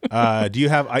 Hey, do you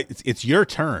have? It's your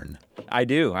turn. I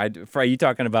do. Are you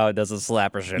talking about does a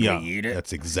slapper should we eat it?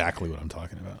 That's exactly what I'm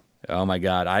talking about. Oh my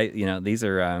God! These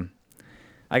are.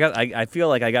 I feel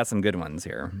like I got some good ones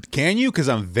here. Can you? Because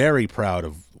I'm very proud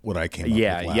of what I came up with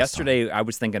last yesterday time. I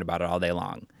was thinking about it all day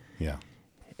long. Yeah.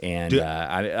 And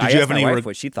I asked my wife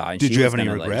what she thought. And did you have any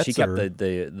regrets? She kept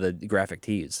the graphic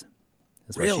tees.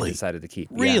 That's what she decided to keep.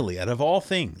 Really? Out of all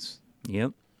things?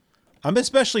 Yep. I'm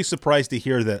especially surprised to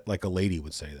hear that like a lady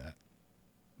would say that.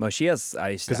 Well, she has.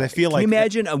 Because I feel like. Can you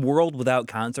imagine a world without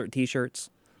concert T-shirts?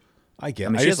 I get. I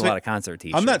mean, she has a lot of concert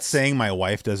T-shirts. I'm not saying my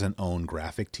wife doesn't own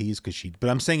graphic tees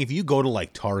but I'm saying if you go to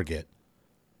like Target,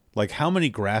 like how many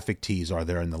graphic tees are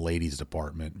there in the ladies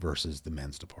department versus the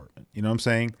men's department? You know what I'm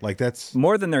saying? Like that's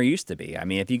more than there used to be. I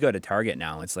mean, if you go to Target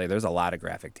now, it's like there's a lot of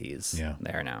graphic tees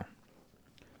there now.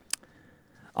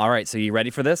 All right, so you ready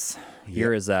for this?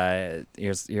 Here's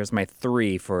my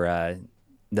 3 for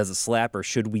does it slap or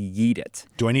should we yeet it?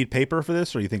 Do I need paper for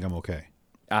this, or you think I'm okay?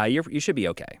 You should be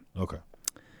okay. Okay.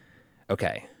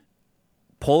 Okay.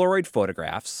 Polaroid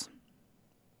photographs,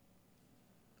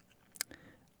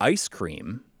 ice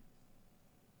cream,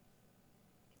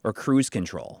 or cruise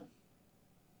control.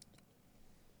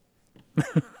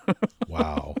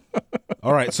 Wow.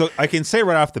 All right, so I can say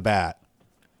right off the bat.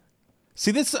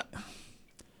 See this.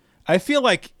 I feel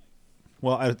like.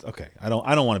 Well, okay. I don't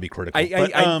want to be critical.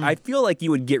 I feel like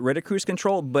you would get rid of cruise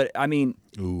control, but I mean.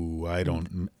 Ooh, I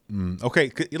don't.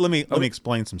 Okay, let me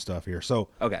explain some stuff here. So.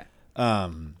 Okay.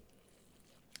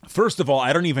 First of all,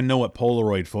 I don't even know what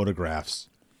Polaroid photographs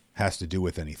has to do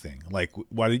with anything. Like,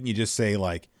 why didn't you just say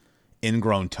like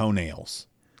ingrown toenails?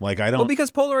 Like, I don't. Well,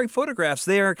 because Polaroid photographs,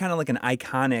 they are kind of like an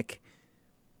iconic.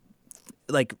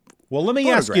 Like. Well, let me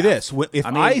ask you this: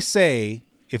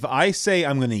 if I say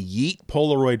I'm going to yeet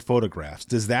Polaroid photographs,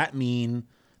 does that mean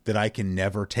that I can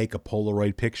never take a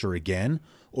Polaroid picture again?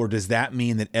 Or does that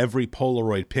mean that every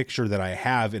Polaroid picture that I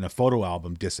have in a photo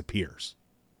album disappears?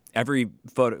 Every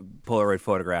Polaroid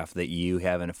photograph that you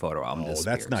have in a photo album disappears.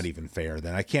 That's not even fair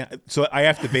then. I can't. So I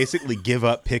have to basically give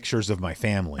up pictures of my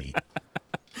family.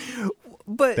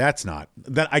 But that's not.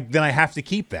 Then I have to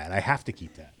keep that. I have to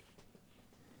keep that.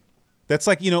 That's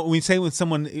like, when we say with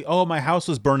someone, oh, my house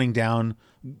was burning down,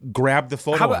 grab the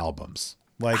photo albums.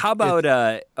 Like, how about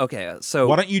okay, so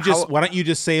why don't you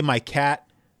just say my cat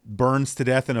burns to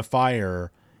death in a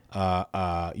fire,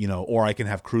 or I can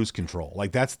have cruise control.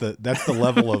 Like that's the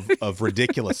level of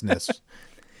ridiculousness.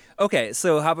 Okay,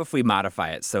 so how about if we modify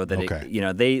it so that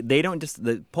they don't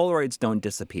the Polaroids don't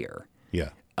disappear. Yeah.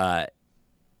 But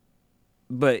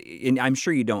I'm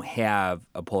sure you don't have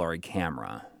a Polaroid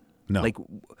camera. No. Like,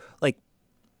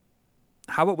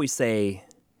 how about we say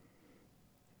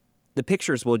the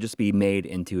pictures will just be made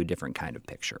into a different kind of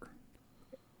picture?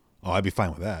 Oh, I'd be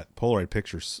fine with that. Polaroid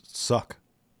pictures suck.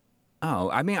 Oh,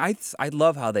 I mean, I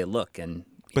love how they look,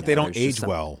 but they don't age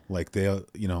well. Like they, I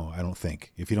don't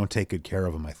think if you don't take good care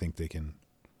of them, I think they can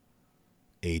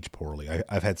age poorly.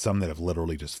 I've had some that have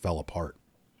literally just fell apart.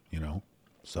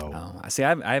 So. See,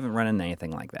 I haven't run into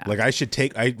anything like that. Like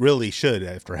I really should,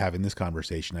 after having this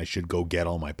conversation, I should go get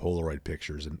all my Polaroid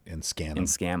pictures and scan them. And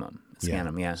scan them. Scan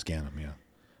them, yeah. Scan them, yeah.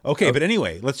 Okay, but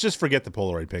anyway, let's just forget the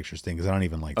Polaroid pictures thing because I don't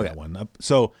even like that one.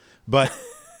 So, but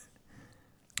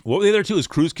what were the other two? Is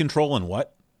cruise control and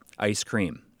what? Ice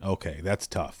cream. Okay, that's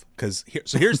tough.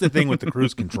 Here's the thing with the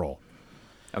cruise control.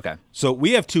 Okay. So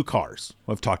we have 2 cars.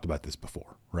 We've talked about this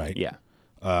before, right? Yeah.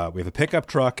 We have a pickup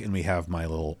truck and we have my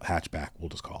little hatchback, we'll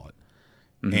just call it.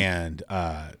 Mm-hmm. And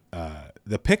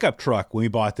the pickup truck, when we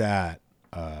bought that,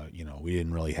 we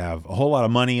didn't really have a whole lot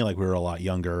of money. Like we were a lot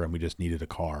younger and we just needed a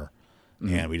car.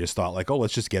 Mm-hmm. And we just thought like,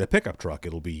 let's just get a pickup truck.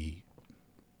 It'll be,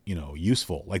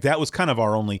 useful. Like that was kind of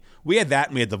our only, we had that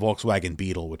and we had the Volkswagen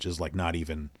Beetle, which is like not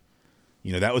even,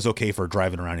 that was okay for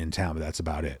driving around in town, but that's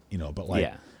about it, but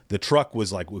like the truck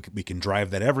was like, we can drive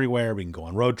that everywhere. We can go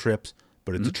on road trips.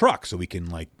 But it's a truck, so we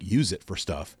can like use it for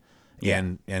stuff,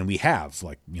 and we have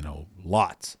like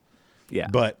lots. Yeah.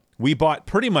 But we bought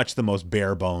pretty much the most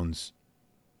bare bones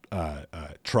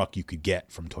truck you could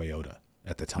get from Toyota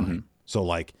at the time. Mm-hmm. So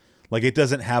like it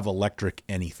doesn't have electric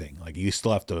anything. Like you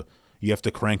have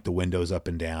to crank the windows up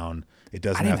and down. It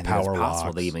doesn't have power locks. It's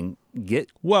possible to even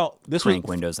get crank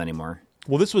windows anymore.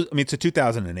 Well, it's a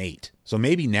 2008, so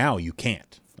maybe now you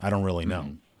can't. I don't really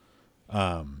know.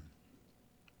 Mm-hmm.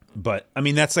 But I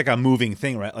mean, that's like a moving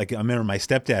thing, right? Like I remember my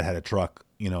stepdad had a truck,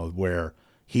 where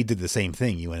he did the same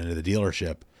thing. He went into the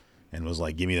dealership and was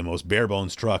like, give me the most bare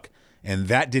bones truck. And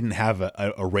that didn't have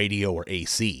a radio or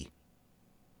AC,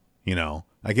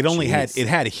 like it only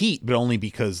had heat, but only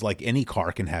because like any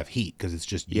car can have heat because it's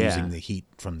just using the heat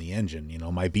from the engine.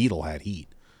 My Beetle had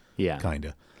heat. Yeah. Kind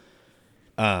of.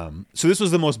 So this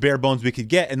was the most bare bones we could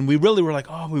get. And we really were like,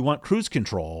 oh, we want cruise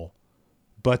control.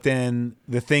 But then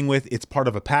the thing with it's part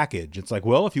of a package. It's like,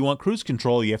 well, if you want cruise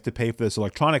control, you have to pay for this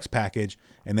electronics package.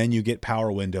 And then you get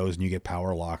power windows and you get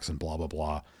power locks and blah, blah,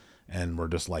 blah. And we're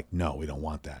just like, no, we don't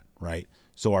want that. Right.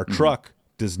 So our truck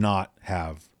does not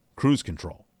have cruise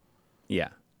control. Yeah.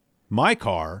 My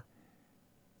car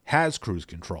has cruise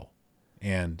control.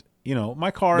 And, you know, my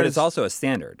car But is... it's also a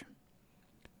standard.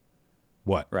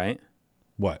 What? Right?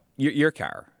 What? Your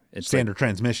car. It's standard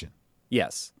transmission.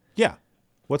 Yes. Yeah.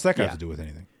 What's that got to do with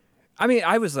anything? I mean,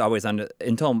 I was always under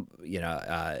until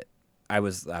I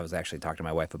was actually talking to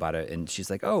my wife about it, and she's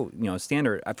like, "Oh, you know,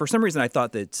 standard." For some reason, I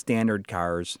thought that standard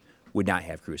cars would not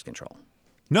have cruise control.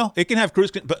 No, it can have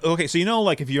cruise control. But okay, so you know,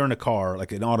 like if you're in a car,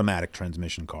 like an automatic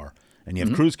transmission car, and you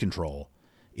have cruise control,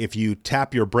 if you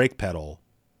tap your brake pedal,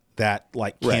 that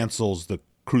like cancels the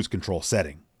cruise control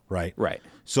setting, right? Right.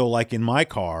 So like in my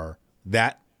car,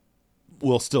 that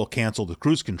will still cancel the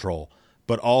cruise control,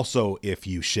 but also if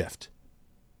you shift.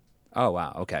 Oh,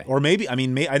 wow. Okay. Or maybe, I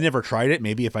mean, I never tried it.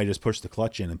 Maybe if I just push the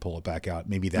clutch in and pull it back out,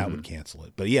 maybe that would cancel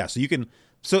it. But yeah, so you can,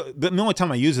 so the only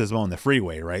time I use it is on the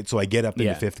freeway, right? So I get up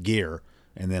into fifth gear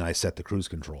and then I set the cruise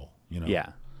control, you know?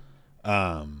 Yeah.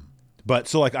 But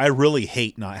so like, I really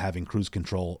hate not having cruise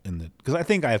control because I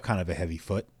think I have kind of a heavy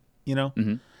foot, you know?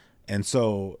 And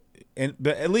so,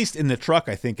 but at least in the truck,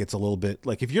 I think it's a little bit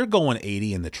like if you're going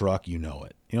 80 in the truck, you know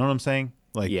it. You know what I'm saying?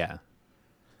 Like, yeah.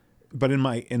 But in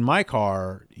my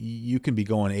car, you can be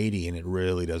going 80 and it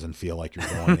really doesn't feel like you're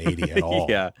going 80 at all.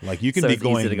 Yeah. Like you can so be it's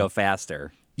going easy to go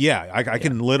faster. Yeah, I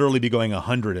can literally be going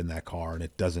 100 in that car and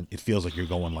it feels like you're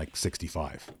going like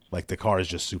 65. Like the car is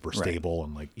just super stable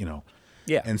and like, you know.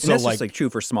 Yeah. And so that's just like true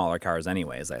for smaller cars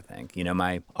anyways, I think. You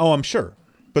know, Oh, I'm sure.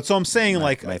 But so I'm saying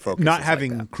my focus not is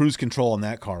having like cruise control in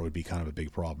that car would be kind of a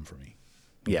big problem for me.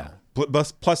 Yeah.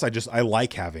 Plus I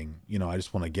like having, you know, I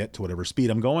just want to get to whatever speed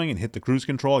I'm going and hit the cruise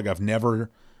control. Like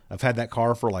I've had that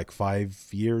car for like 5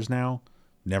 years now,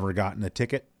 never gotten a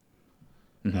ticket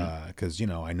because, you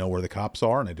know, I know where the cops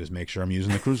are and I just make sure I'm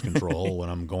using the cruise control when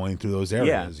I'm going through those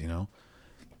areas, you know.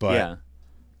 But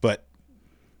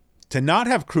to not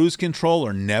have cruise control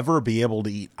or never be able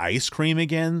to eat ice cream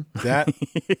again, that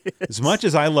as much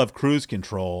as I love cruise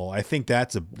control, I think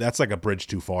that's like a bridge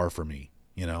too far for me,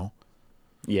 you know.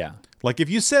 Yeah. Like if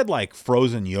you said like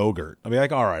frozen yogurt, I'd be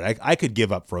like, all right, I could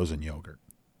give up frozen yogurt,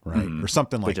 right? Or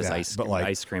something like that. But like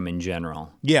ice cream in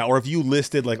general. Yeah, or if you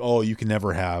listed like, oh, you can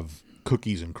never have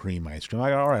cookies and cream ice cream.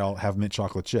 Like, all right, I'll have mint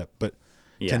chocolate chip. But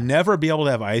to never be able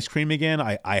to have ice cream again,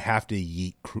 I have to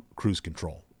eat cruise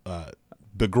control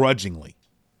begrudgingly.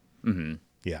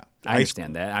 Yeah. I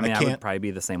understand that. I mean, I would probably be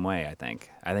the same way, I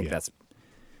think. I think that's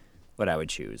what I would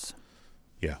choose.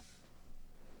 Yeah.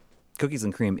 Cookies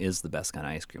and cream is the best kind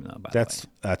of ice cream, though. By the way,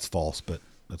 that's false, but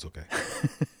that's okay.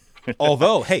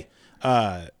 Although, hey,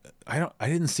 I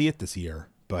didn't see it this year,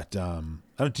 but do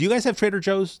you guys have Trader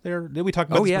Joe's there? Did we talk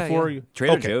about this before? Yeah.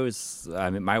 Trader Joe's. I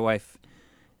mean, my wife,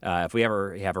 if we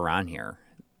ever have her on here,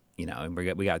 you know,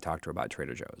 we got to talk to her about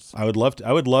Trader Joe's. I would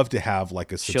love to have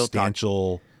like a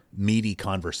substantial, meaty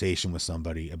conversation with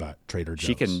somebody about Trader Joe's.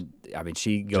 She can. I mean,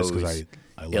 she goes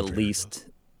I love at least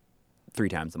 3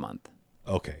 times a month.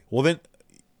 Okay. Well, then,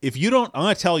 if you don't, I'm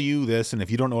going to tell you this, and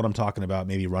if you don't know what I'm talking about,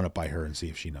 maybe run it by her and see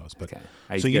if she knows. But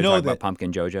so you know about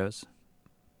pumpkin JoJo's?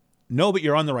 No, but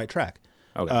you're on the right track.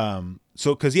 Okay.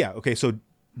 So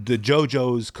the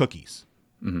JoJo's cookies,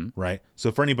 right?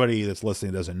 So for anybody that's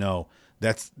listening that doesn't know,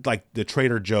 that's like the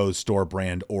Trader Joe's store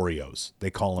brand Oreos. They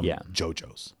call them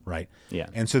JoJo's, right? Yeah.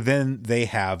 And so then they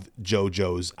have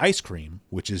JoJo's ice cream,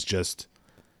 which is just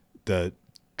the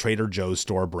Trader Joe's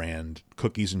store brand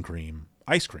cookies and cream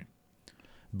ice cream.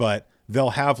 But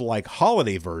they'll have like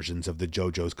holiday versions of the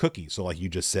JoJo's cookies. So like you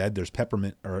just said, there's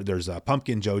pumpkin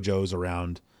JoJo's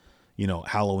around, you know,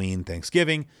 Halloween,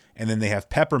 Thanksgiving, and then they have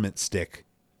peppermint stick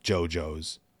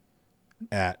JoJo's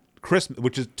at Christmas,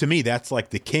 which is, to me, that's like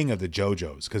the king of the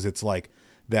JoJo's, because it's like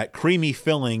that creamy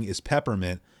filling is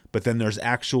peppermint, but then there's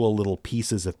actual little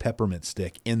pieces of peppermint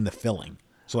stick in the filling.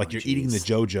 So like you're eating the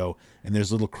JoJo and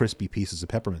there's little crispy pieces of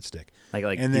peppermint stick.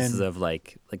 Like pieces of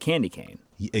like candy cane.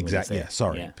 Exactly. Yeah,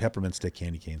 sorry. Yeah. Peppermint stick,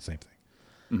 candy cane, same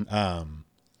thing.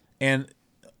 And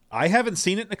I haven't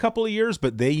seen it in a couple of years,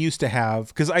 but they used to have,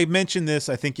 because I mentioned this,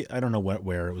 I don't know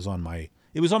where it was on my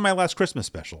last Christmas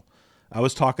special. I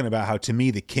was talking about how, to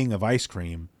me, the king of ice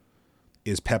cream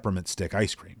is peppermint stick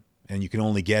ice cream, and you can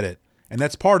only get it. And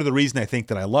that's part of the reason I think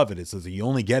that I love it, is that you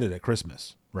only get it at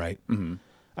Christmas, right? Mm-hmm.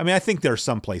 I mean, I think there are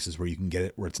some places where you can get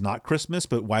it where it's not Christmas,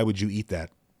 but why would you eat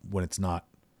that when it's not?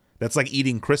 That's like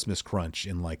eating Christmas Crunch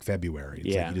in like February.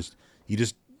 It's like you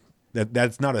just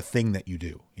That's not a thing that you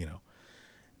do, you know.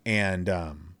 And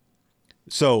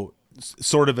so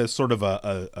sort of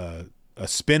a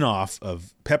spin-off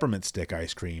of peppermint stick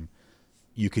ice cream,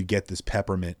 you could get this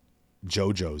peppermint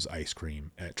JoJo's ice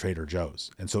cream at Trader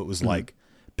Joe's. And so it was like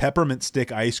peppermint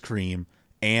stick ice cream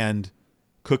and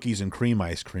cookies and cream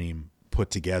ice cream put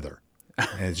together.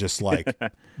 And it's just like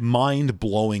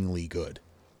mind-blowingly good.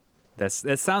 That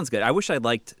sounds good. I wish I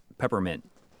liked peppermint.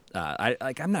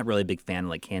 I'm not really a big fan of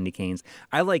like candy canes.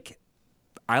 I like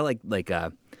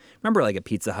remember like a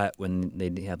Pizza Hut when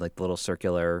they had like the little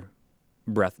circular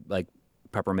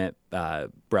peppermint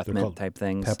breath mint type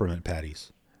things. Peppermint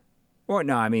patties. Or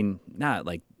no, I mean not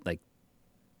like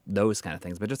those kind of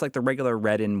things, but just like the regular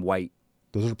red and white.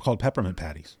 Those are called peppermint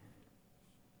patties.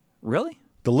 Really?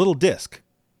 The little disc.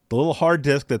 The little hard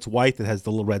disc that's white that has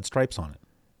the little red stripes on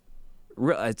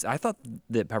it. I thought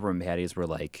that peppermint patties were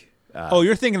like...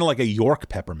 you're thinking of like a York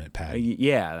peppermint patty.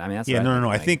 Yeah, I mean, that's Yeah, no.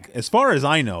 I think, as far as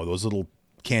I know, those little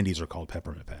candies are called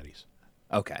peppermint patties.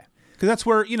 Okay. Because that's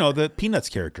where, the Peanuts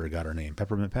character got her name,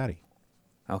 Peppermint Patty.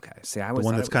 Okay. See, I The was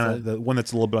one that's the one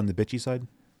that's a little bit on the bitchy side?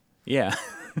 Yeah.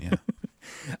 Yeah.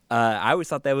 I always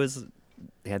thought they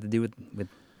had to do with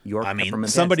York peppermint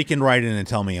patties. Somebody can write in and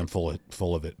tell me I'm full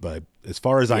of it, but as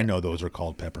far as I know, those are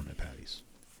called peppermint patties.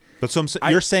 But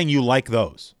you're saying you like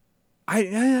those? I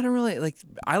don't really like.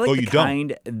 I like the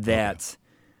kind that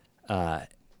that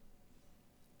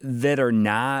are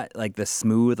not like the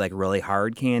smooth, like really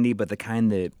hard candy, but the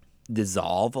kind that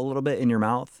dissolve a little bit in your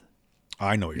mouth.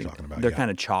 I know what you're talking about. They're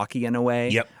kind of chalky in a way.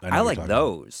 Yep, I like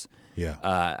those. Yeah.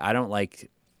 I don't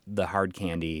like the hard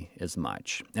candy as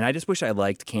much, and I just wish I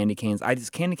liked candy canes.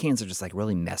 Candy canes are just like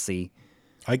really messy.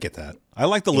 I get that. I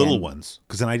like the little ones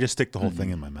because then I just stick the whole thing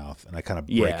in my mouth and I kind of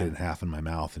break it in half in my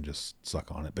mouth and just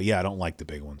suck on it. But yeah, I don't like the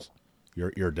big ones.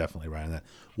 You're definitely right on that.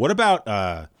 What about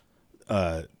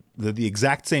the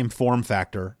exact same form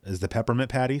factor as the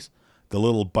peppermint patties? The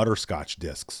little butterscotch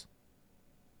discs.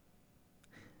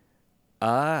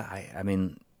 I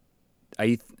mean,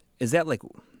 is that like?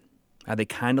 Are they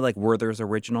kind of like Werther's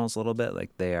Originals a little bit?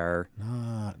 Like they are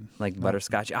like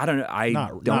butterscotch? I don't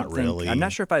know. Not really. I'm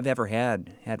not sure if I've ever had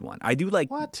one. I do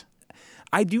like what?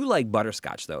 I do like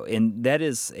butterscotch though, and that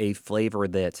is a flavor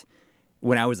that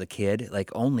when I was a kid,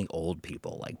 like only old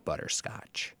people like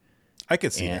butterscotch. I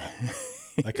could see that.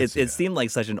 It seemed like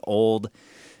such an old,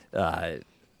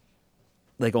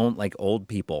 like old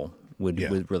people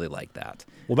would really like that.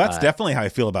 Well, that's definitely how I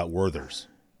feel about Werther's.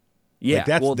 Yeah, like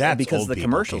that's because old the people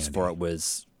commercials candy. for it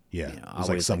was it was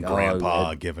like some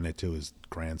grandpa giving it to his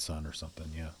grandson or something.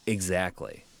 Yeah,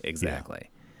 exactly. Yeah.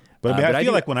 But I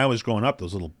feel like when I was growing up,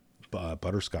 those little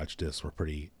butterscotch discs were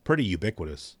pretty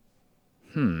ubiquitous.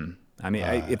 I mean,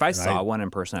 if I saw one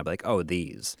in person, I'd be like, "Oh,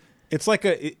 these." It's like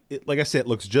like I said, it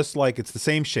looks just like it's the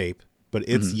same shape, but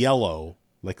it's yellow,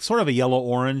 like sort of a yellow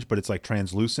orange, but it's like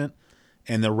translucent,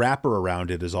 and the wrapper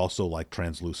around it is also like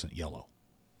translucent yellow.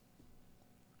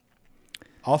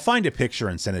 I'll find a picture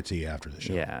and send it to you after the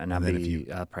show. Yeah, and I'll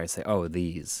probably say, "Oh,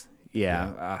 these."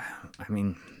 Yeah. I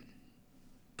mean,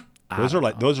 those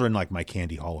are in like my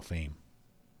candy Hall of Fame.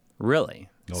 Really?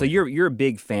 Oh, so you're a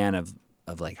big fan of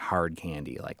like hard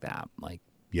candy like that, like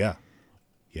yeah.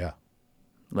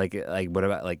 Like what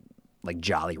about like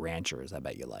Jolly Ranchers? I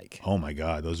bet you like. Oh my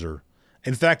God, those are.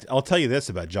 In fact, I'll tell you this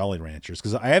about Jolly Ranchers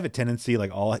because I have a tendency like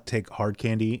I'll take hard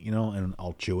candy, and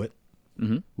I'll chew it.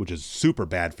 Which is super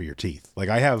bad for your teeth. Like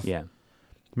I have,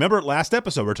 remember last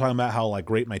episode we were talking about how like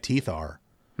great my teeth are.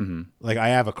 Like I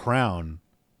have a crown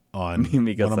on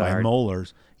one of my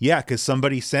molars. Yeah, because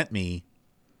somebody sent me,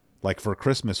 like for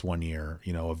Christmas one year,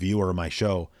 a viewer of my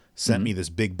show sent me this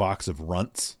big box of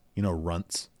Runts.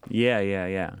 Runts. Yeah.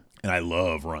 And I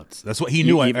love Runts. That's what he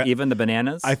knew. Even the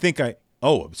bananas. I think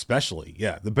especially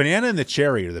the banana and the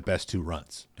cherry are the best two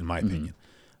Runts in my opinion.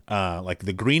 Like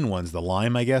the green ones, the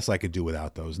lime, I guess I could do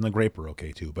without those, and the grape are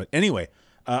okay too. But anyway,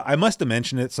 I must have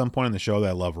mentioned at some point in the show that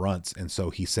I love Runts, and so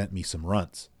he sent me some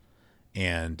Runts,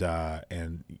 and I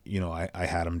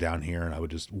had them down here, and I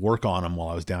would just work on them while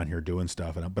I was down here doing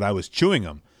stuff, but I was chewing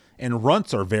them, and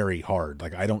Runts are very hard.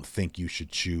 Like I don't think you should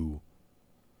chew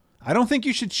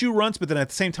Runts, but then at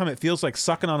the same time, it feels like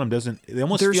sucking on them doesn't. They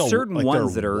almost there's feel certain like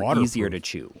ones that they're are waterproof. easier to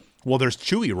chew. Well, there's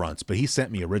chewy Runts, but he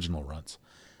sent me original Runts.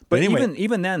 But anyway,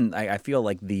 even then, I feel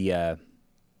like the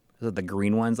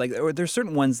green ones, like there's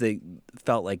certain ones that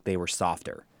felt like they were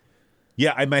softer.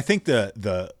 Yeah, I think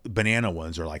the banana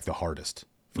ones are like the hardest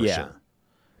for sure.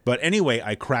 But anyway,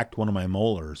 I cracked one of my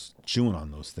molars chewing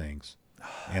on those things,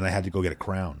 and I had to go get a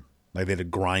crown. Like they had to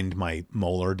grind my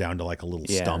molar down to like a little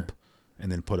stump, and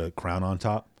then put a crown on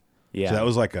top. Yeah, so that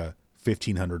was like a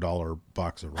 $1,500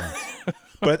 box of Runts.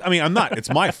 But I mean, I'm not. It's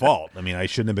my fault. I mean, I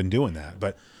shouldn't have been doing that.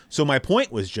 But so my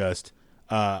point was just,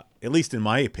 at least in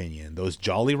my opinion, those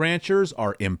Jolly Ranchers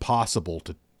are impossible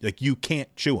to like. You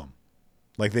can't chew them.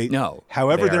 Like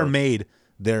however they're made,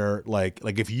 they're like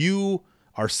if you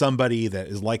are somebody that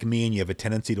is like me and you have a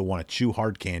tendency to want to chew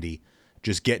hard candy,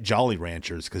 just get Jolly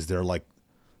Ranchers because they're like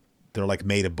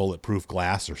made of bulletproof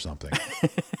glass or something.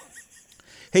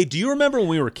 Hey, do you remember when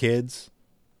we were kids?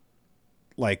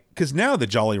 Like, because now the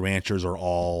Jolly Ranchers they're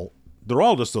all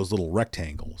just those little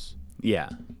rectangles. Yeah.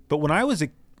 But when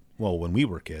when we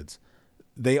were kids,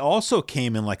 they also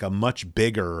came in like a much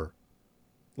bigger,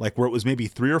 like where it was maybe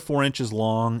 3 or 4 inches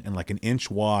long and like an inch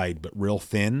wide, but real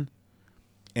thin.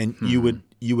 And you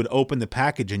would open the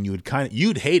package and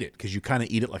you'd hate it because you kind of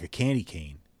eat it like a candy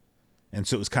cane. And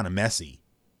so it was kind of messy.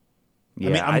 Yeah,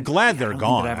 I mean, I'm glad they're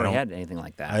gone. I've never had anything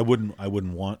like that. I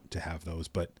wouldn't want to have those,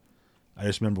 but I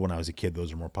just remember when I was a kid,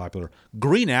 those are more popular.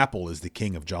 Green Apple is the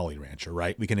king of Jolly Rancher,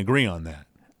 right? We can agree on that,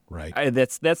 right?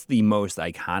 That's the most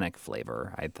iconic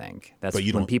flavor, I think. That's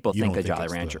when people think of Jolly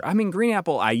Rancher. I mean, Green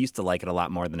Apple, I used to like it a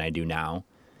lot more than I do now.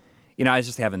 You know, I was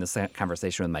just having this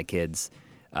conversation with my kids.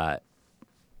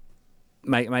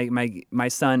 My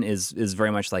son is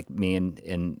very much like me,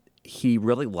 and he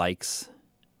really likes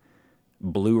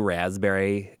blue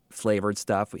raspberry flavored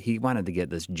stuff. He wanted to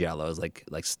get this Jello, like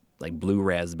blue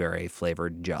raspberry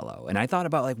flavored Jello, and I thought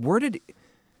about like where did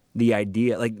the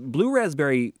idea like blue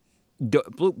raspberry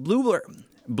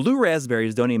blue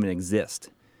raspberries don't even exist.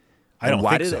 I don't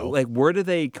think so. Like where do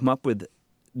they come up with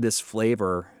this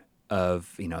flavor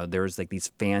of there's like these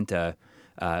Fanta.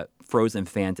 Frozen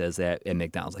Fantas at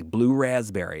McDonald's, like blue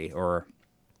raspberry or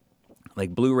like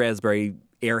blue raspberry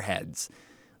Airheads.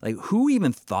 Like who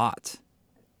even thought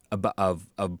of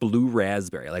blue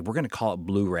raspberry? Like we're gonna call it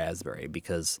blue raspberry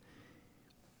because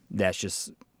that's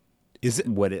just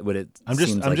what it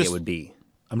seems like it would be.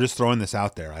 I'm just throwing this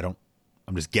out there.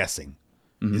 I'm just guessing.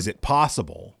 Mm-hmm. Is it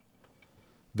possible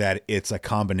that it's a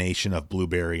combination of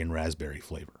blueberry and raspberry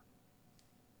flavor?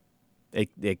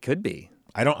 It could be.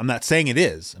 I'm not saying it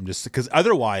is. I'm just because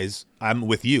otherwise I'm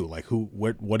with you. Like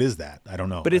what is that? I don't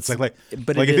know. But it's like if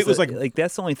it was like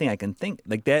that's the only thing I can think.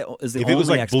 Like that is the if only it was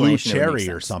like blue explanation cherry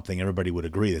or something, everybody would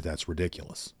agree that that's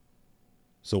ridiculous.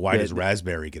 So why does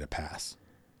raspberry get a pass?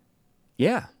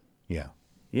 Yeah. Yeah.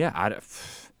 Yeah.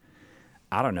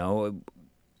 I don't know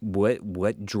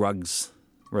what drugs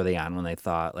were they on when they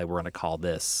thought like we're going to call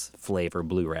this flavor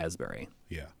blue raspberry.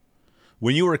 Yeah.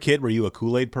 When you were a kid, were you a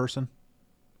Kool-Aid person?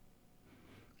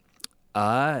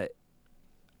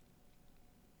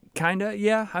 Kinda,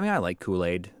 yeah. I mean, I like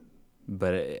Kool-Aid,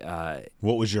 but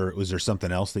what was there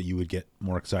something else that you would get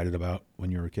more excited about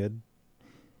when you were a kid?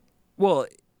 Well,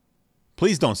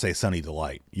 please don't say Sunny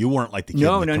Delight. You weren't like the kid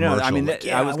in the commercial. I mean, like,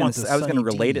 I was going to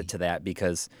relate it to that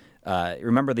because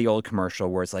remember the old commercial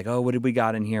where it's like, oh, what did we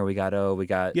got in here? We got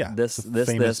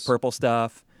this purple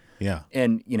stuff. Yeah,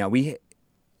 and we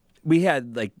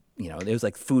had like it was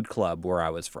like Food Club where I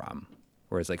was from.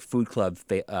 Whereas like Food Club,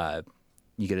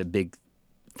 you get a big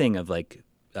thing of like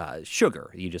sugar.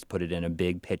 You just put it in a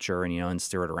big pitcher and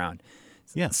stir it around.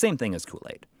 Yeah. Same thing as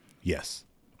Kool-Aid. Yes.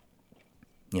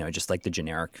 Just like the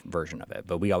generic version of it.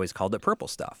 But we always called it purple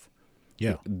stuff.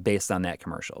 Yeah. Based on that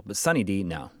commercial. But Sunny D,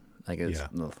 no. Like it's,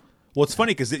 Well, it's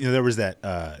funny because there was that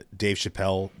Dave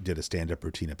Chappelle did a stand-up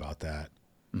routine about that.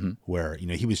 Mm-hmm. Where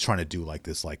he was trying to do like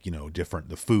this different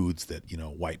the foods that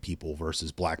white people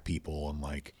versus black people and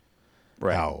like.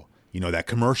 Right. How that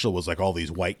commercial was like all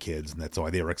these white kids, and that's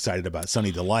why they were excited about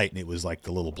Sunny Delight, and it was like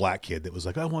the little black kid that was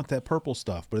like, I want that purple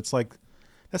stuff. But it's like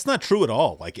that's not true at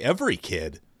all. Like every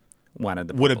kid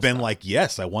would have been like,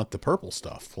 yes, I want the purple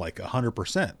stuff, like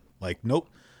 100%. Like nope,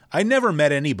 I never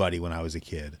met anybody when I was a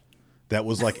kid that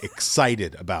was like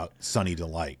excited about Sunny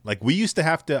Delight. Like I used to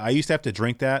have to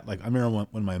drink that. Like I remember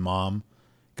when my mom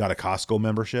got a Costco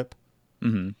membership.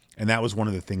 Mm-hmm. And that was one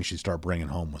of the things she'd start bringing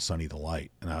home was Sunny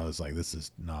Delight. And I was like, this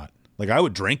is not like I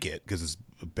would drink it because it's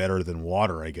better than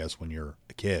water, I guess, when you're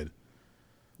a kid.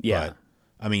 Yeah. But,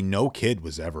 I mean, no kid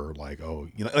was ever like,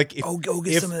 like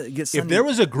if there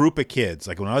was a group of kids,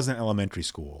 like when I was in elementary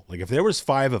school, like if there was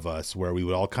 5 of us where we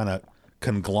would all kind of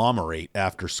conglomerate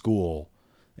after school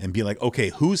and be like, okay,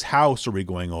 whose house are we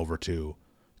going over to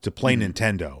play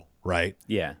Nintendo, right?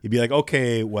 Yeah. You'd be like,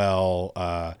 okay, well,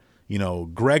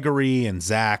 Gregory and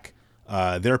Zach,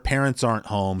 their parents aren't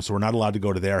home, so we're not allowed to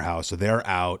go to their house, so they're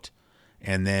out.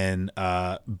 And then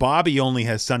Bobby only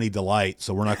has Sunny Delight,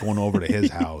 so we're not going over to his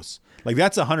house. Like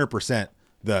that's 100%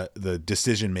 the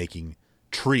decision-making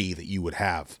tree that you would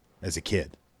have as a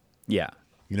kid. Yeah.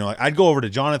 Like I'd go over to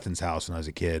Jonathan's house when I was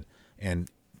a kid, and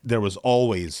there was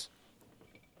always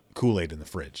Kool-Aid in the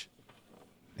fridge.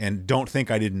 And don't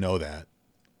think I didn't know that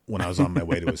when I was on my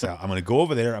way to his house. I'm going to go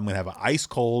over there. I'm going to have an ice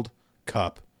cold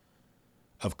cup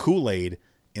of Kool-Aid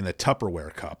in a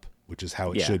Tupperware cup, which is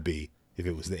how it should be if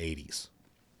it was the 80s.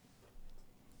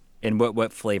 And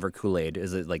what flavor Kool-Aid?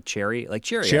 Is it like cherry? Like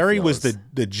cherry. Cherry was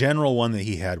the general one that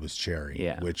he had was cherry.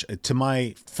 Yeah. Which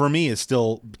for me is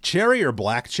still cherry or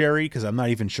black cherry, because I'm not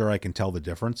even sure I can tell the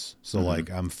difference. So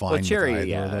like I'm fine with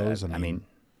either of those. I mean,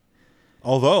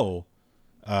 although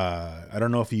I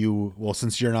don't know if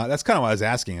since you're not, that's kind of what I was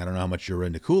asking. I don't know how much you're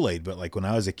into Kool-Aid, but like when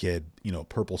I was a kid,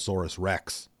 Purple Saurus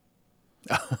Rex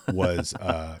was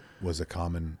a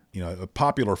common, a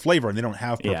popular flavor, and they don't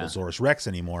have Purple Saurus Rex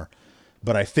anymore.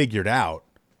 But I figured out,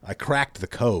 I cracked the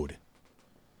code.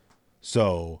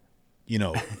 So,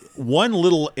 one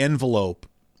little envelope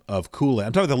of Kool-Aid.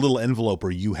 I'm talking about the little envelope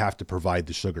where you have to provide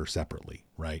the sugar separately,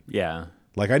 right? Yeah.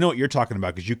 Like I know what you're talking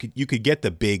about, because you could get the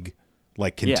big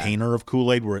like container of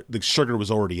Kool-Aid where the sugar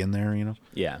was already in there,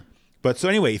 Yeah. But so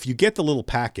anyway, if you get the little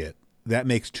packet, that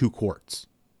makes 2 quarts,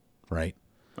 right?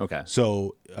 Okay.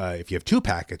 So if you have 2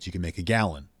 packets, you can make a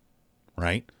gallon,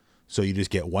 right? So you just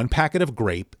get 1 packet of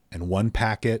grape and 1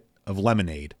 packet of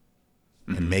lemonade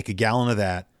and make a gallon of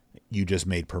that. You just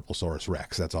made Purple Saurus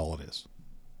Rex. That's all it is.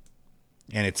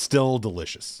 And it's still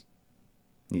delicious.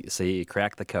 So you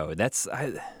crack the code. That's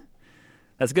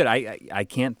good. I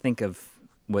can't think of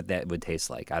what that would taste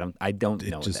like. I don't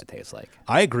know what that tastes like.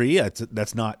 I agree.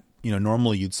 That's not,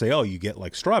 normally you'd say, oh, you get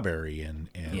like strawberry and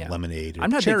lemonade. Or I'm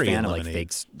not a big fan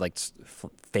of like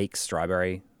fake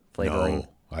strawberry flavoring. No,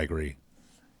 I agree.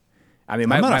 I mean,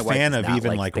 I'm not my a fan of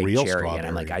even like real cherry, strawberry. And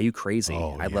I'm like, are you crazy?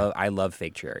 Oh, I love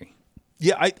fake cherry.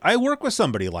 Yeah, I work with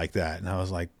somebody like that, and I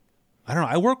was like, I don't know.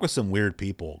 I work with some weird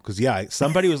people because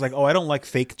somebody was like, oh, I don't like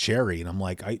fake cherry, and I'm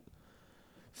like,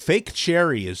 fake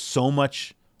cherry is so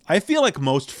much. I feel like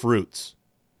most fruits,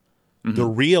 the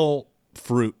real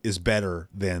fruit is better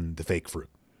than the fake fruit,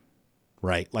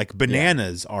 right? Like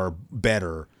bananas are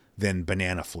better than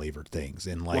banana flavored things,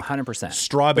 and like 100%.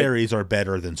 Strawberries are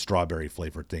better than strawberry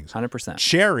flavored things. 100%.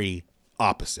 Cherry,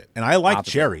 opposite. And I like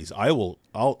cherries.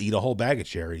 I'll eat a whole bag of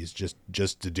cherries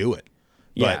just to do it.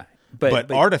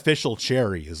 But artificial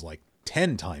cherry is like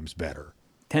 10 times better.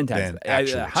 10 times,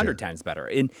 100 times better.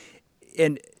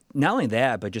 And not only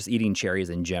that, but just eating cherries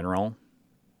in general.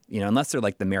 Unless they're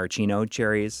like the maraschino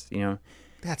cherries.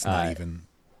 That's not even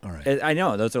all right. I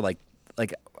know those are like I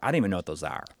don't even know what those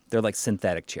are. They're like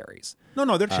synthetic cherries.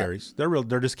 No, they're cherries. They're real.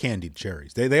 They're just candied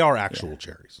cherries. They are actual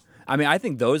cherries. I mean, I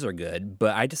think those are good,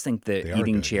 but I just think that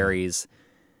eating cherries,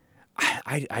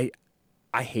 I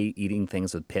hate eating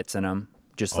things with pits in them.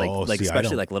 Just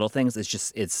especially like little things.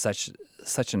 It's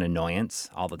such an annoyance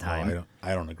all the time. No,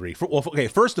 I don't agree. Okay,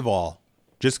 first of all,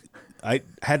 I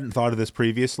hadn't thought of this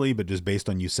previously, but just based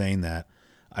on you saying that,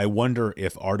 I wonder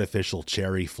if artificial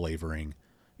cherry flavoring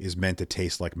is meant to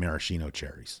taste like maraschino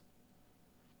cherries.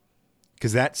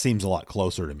 Because that seems a lot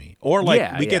closer to me. Or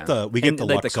like we get the like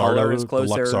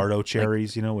Luxardo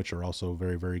cherries, which are also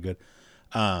very, very good.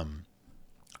 I'm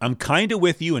kind of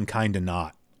with you and kind of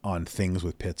not on things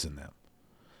with pits in them.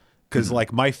 Because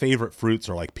like my favorite fruits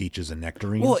are like peaches and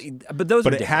nectarines. Well, but those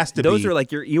are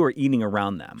like you are eating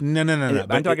around them. No.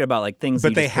 I'm talking about like things.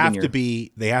 But they have to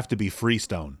be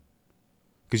freestone.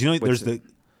 Because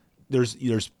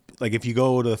there's like if you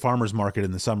go to the farmer's market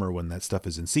in the summer when that stuff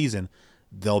is in season,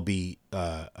 there'll be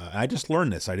I just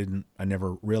learned this. I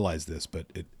never realized this, but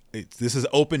this has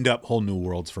opened up whole new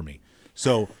worlds for me.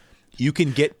 So you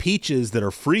can get peaches that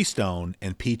are freestone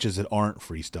and peaches that aren't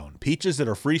freestone. Peaches that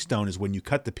are freestone is when you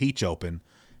cut the peach open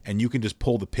and you can just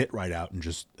pull the pit right out and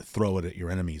just throw it at your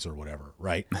enemies or whatever,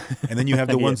 right? And then you have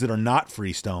the ones that are not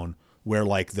freestone where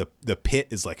like the pit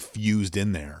is like fused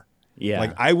in there. Yeah.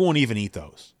 Like I won't even eat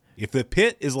those. If the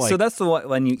pit is like so that's the one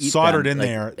when you eat soldered them, in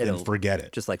there, then forget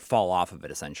it. Just like fall off of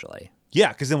it essentially. Yeah,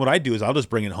 because then what I do is I'll just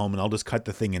bring it home and I'll just cut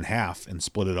the thing in half and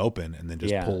split it open and then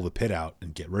just pull the pit out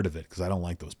and get rid of it because I don't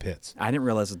like those pits. I didn't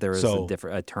realize that there was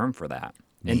a term for that.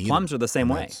 And plums are the same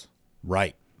way.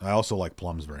 Right. I also like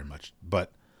plums very much,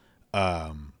 but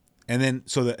on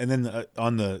the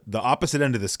opposite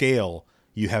end of the scale,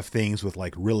 you have things with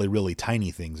like really really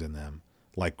tiny things in them,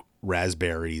 like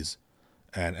raspberries.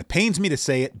 And it pains me to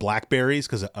say it, blackberries,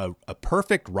 because a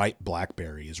perfect ripe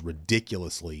blackberry is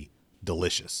ridiculously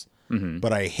delicious. Mm-hmm.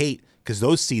 But I hate, because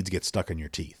those seeds get stuck in your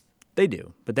teeth. They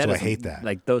do. But I hate that.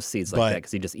 Like those seeds like that,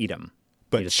 because you just eat them.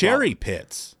 But cherry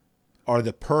pits are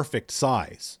the perfect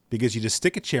size, because you just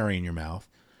stick a cherry in your mouth,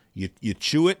 you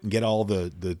chew it and get all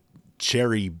the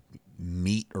cherry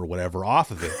meat or whatever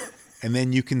off of it, and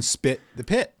then you can spit the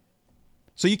pit.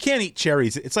 So you can't eat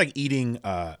cherries. It's like eating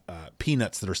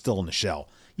peanuts that are still in the shell.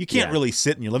 you can't really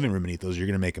sit in your living room and eat those. You're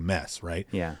going to make a mess, right?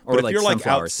 Yeah. Or if you're like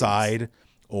outside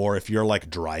or if you're like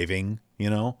driving,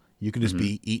 you can just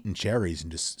be eating cherries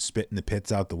and just spitting the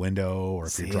pits out the window. Or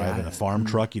if you're driving a farm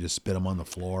truck, you just spit them on the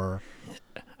floor.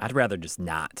 I'd rather just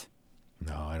not.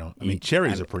 No, I don't. I mean,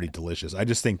 cherries are pretty delicious. I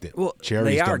just think that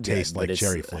cherries don't taste like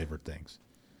cherry-flavored things.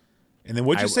 And then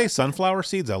what'd you say, sunflower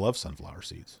seeds? I love sunflower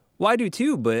seeds. Well, I do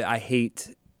too, but I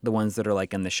hate the ones that are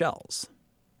like in the shells.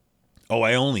 Oh,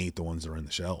 I only eat the ones that are in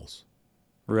the shells.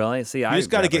 Really? See, I just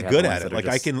got to get good at it. Like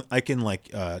I can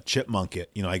like chipmunk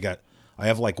it. I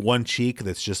have like one cheek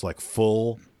that's just like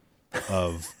full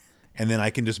of, and then I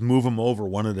can just move them over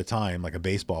one at a time, like a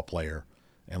baseball player,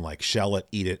 and like shell it,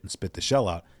 eat it, and spit the shell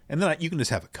out. And then you can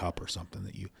just have a cup or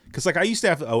something because like I used to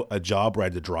have a job where I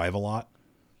had to drive a lot,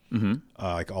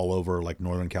 like all over like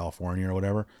Northern California or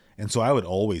whatever. And so I would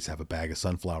always have a bag of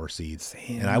sunflower seeds,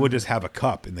 and I would just have a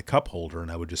cup in the cup holder, and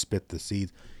I would just spit the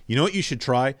seeds. You know what you should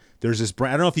try? There's this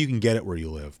brand. I don't know if you can get it where you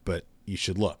live, but you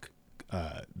should look.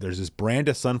 There's this brand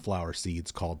of sunflower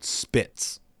seeds called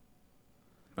Spitz.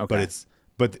 Okay.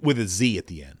 But with a Z at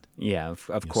the end. Yeah,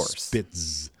 of course.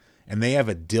 Spitz. And they have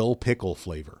a dill pickle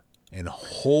flavor. And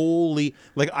I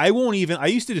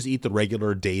used to just eat the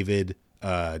regular David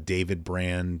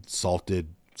brand salted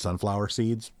sunflower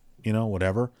seeds,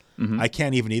 whatever. I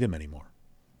can't even eat them anymore.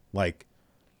 Like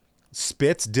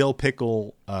Spitz dill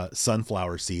pickle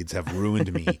sunflower seeds have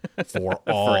ruined me for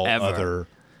all other.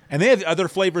 And they have other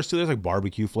flavors too. There's like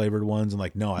barbecue flavored ones, and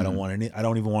like, no, I don't want any. I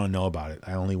don't even want to know about it.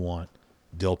 I only want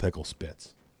dill pickle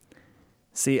Spitz.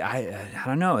 See, I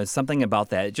don't know. It's something about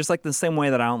that. Just like the same way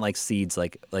that I don't like seeds,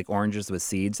 like oranges with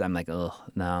seeds. I'm like, oh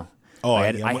no. Oh,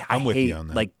 I'm with you on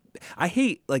that. Like, I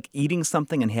hate like eating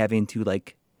something and having to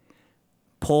like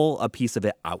pull a piece of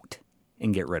it out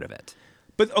and get rid of it.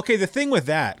 But okay, the thing with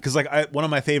that, because like one of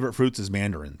my favorite fruits is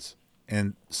mandarins.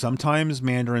 And sometimes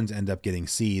mandarins end up getting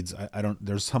seeds. I don't.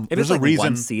 There's if there's it's like a reason.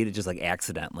 One seed, it's just like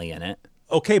accidentally in it.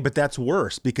 Okay, but that's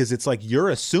worse because it's like you're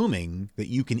assuming that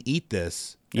you can eat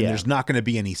this and there's not going to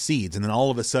be any seeds, and then all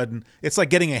of a sudden it's like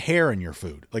getting a hair in your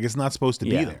food. Like it's not supposed to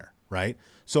be there, right?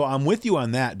 So I'm with you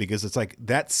on that because it's like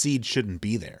that seed shouldn't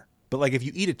be there. But like if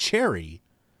you eat a cherry,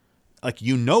 like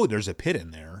there's a pit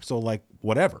in there, so like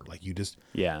whatever, like you just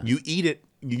you eat it.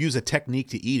 You use a technique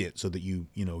to eat it so that you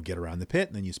get around the pit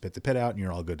and then you spit the pit out and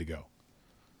you're all good to go.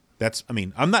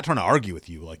 I'm not trying to argue with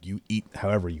you. Like you eat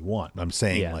however you want. I'm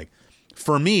saying like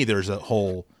for me, there's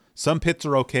some pits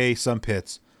are okay. Some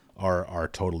pits are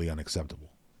totally unacceptable.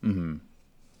 Mm-hmm.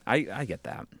 I get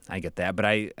that.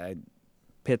 But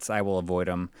pits, I will avoid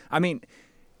them. I mean,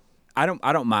 I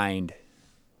don't mind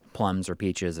plums or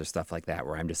peaches or stuff like that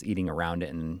where I'm just eating around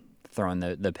it and throwing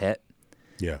the pit.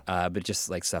 Yeah. But just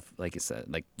like stuff, like you said,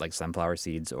 like sunflower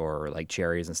seeds or like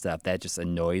cherries and stuff, that just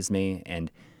annoys me.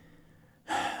 And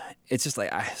it's just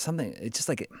like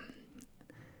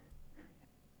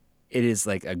it is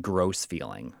like a gross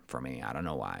feeling for me. I don't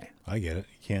know why. I get it.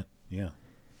 You can't. Yeah.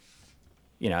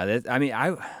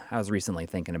 I was recently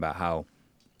thinking about how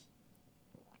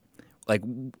like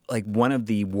one of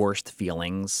the worst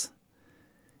feelings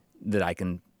that I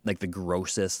can, like the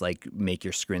grossest, like make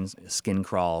your skin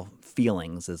crawl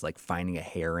feelings is like finding a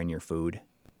hair in your food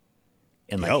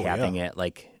and like having it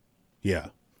like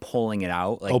pulling it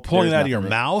out. Like pulling it out of your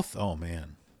mouth? Oh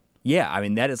man. Yeah, I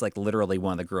mean that is like literally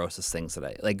one of the grossest things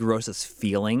that grossest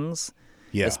feelings.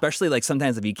 Yeah. Especially like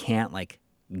sometimes if you can't like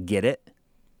get it.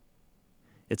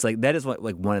 It's like that is what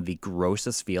like one of the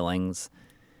grossest feelings,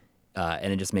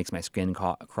 and it just makes my skin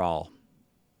crawl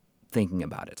thinking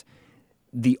about it.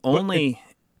 The only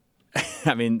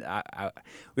I mean,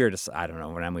 we were just, I don't know,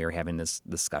 when we were having this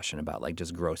discussion about like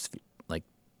just gross, like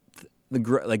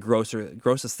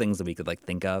grossest things that we could like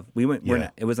think of.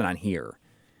 It wasn't on here,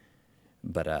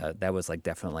 but that was like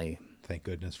definitely. Thank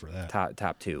goodness for that.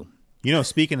 Top two.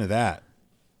 Speaking of that,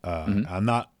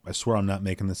 I swear I'm not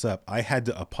making this up. I had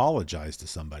to apologize to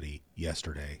somebody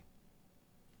yesterday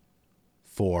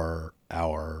for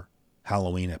our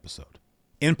Halloween episode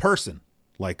in person.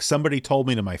 Like somebody told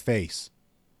me to my face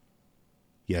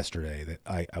yesterday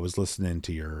that I was listening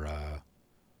to your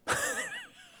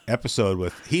episode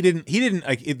with he didn't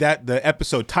like that the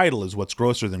episode title is What's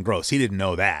Grosser Than Gross. He didn't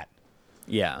know that.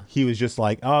 Yeah. He was just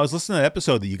like, oh, I was listening to the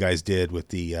episode that you guys did with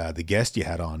the guest you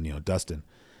had on, Dustin.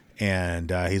 And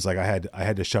he's like, I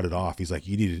had to shut it off. He's like,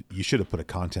 you should have put a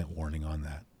content warning on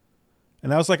that.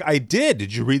 And I was like, I did.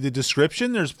 Did you read the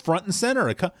description? There's front and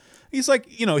center. He's like,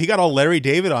 he got all Larry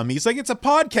David on me. He's like, it's a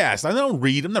podcast. I'm not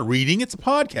reading. It's a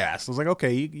podcast. I was like,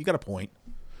 okay, you got a point.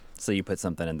 So you put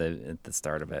something at the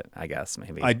start of it, I guess,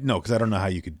 maybe. No, because I don't know how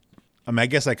you could. I mean, I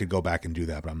guess I could go back and do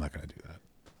that, but I'm not going to do that.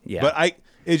 Yeah. But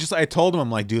It's just I told him,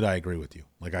 I'm like, dude, I agree with you.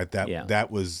 Like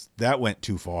that went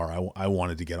too far. I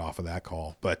wanted to get off of that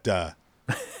call, but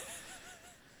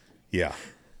yeah.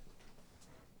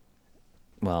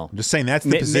 Well, I'm just saying that's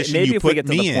the position maybe you if put we get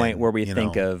to me the point in, where we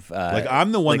think of like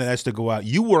I'm the one that has to go out.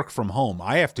 You work from home.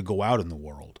 I have to go out in the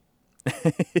world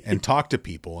and talk to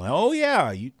people. And, oh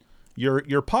yeah,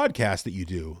 your podcast that you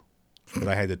do. But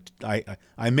I had to.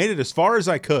 I made it as far as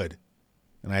I could,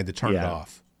 and I had to turn it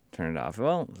off. Turn it off.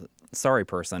 Well, sorry,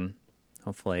 person.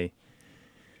 Hopefully,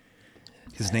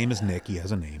 his name is Nick. He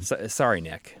has a name. Sorry,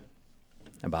 Nick,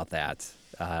 about that.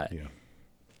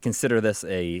 Consider this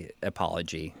a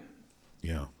apology.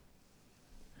 Yeah.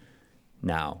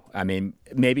 Now, I mean,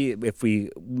 maybe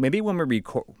when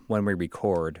we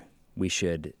record, we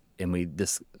should, and we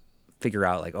just figure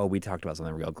out like, oh, we talked about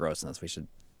something real gross in this. We should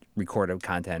record a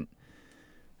content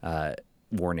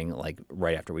warning like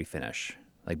right after we finish,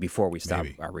 like before we stop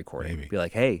our recording. Maybe. Be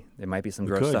like, hey, there might be some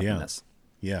gross stuff in this.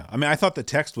 Yeah. I mean, I thought the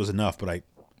text was enough, but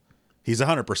he's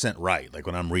 100% right. Like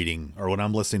when I'm reading or when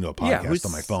I'm listening to a podcast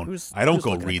on my phone, I don't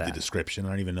go read the description. I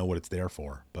don't even know what it's there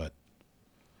for, but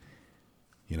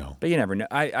But you never know.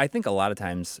 I think a lot of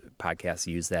times podcasts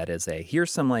use that as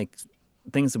here's some like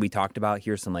things that we talked about.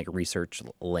 Here's some like research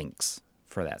links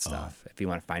for that stuff if you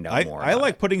want to find out more. I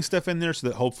like putting stuff in there so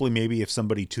that hopefully maybe if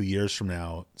somebody 2 years from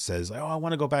now says, oh, I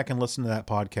want to go back and listen to that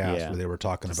podcast where they were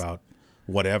talking about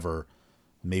whatever,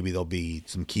 maybe there'll be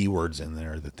some keywords in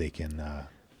there that they can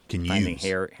finding use.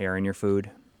 hair in your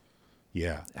food.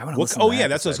 Yeah. I want to listen to that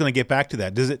that's what I was going to get back to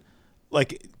that. Does it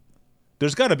like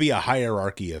there's got to be a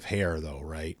hierarchy of hair though,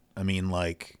 right? I mean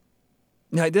like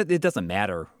no, it doesn't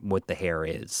matter what the hair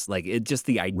is. Like it's just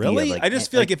the idea. Really? Like, I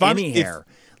just feel like if any hair,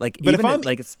 like but even if I'm,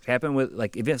 like it's happened with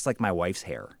like if it's like my wife's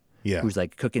hair, who's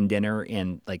like cooking dinner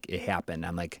and like it happened.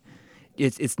 I'm like,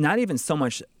 it's not even so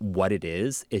much what it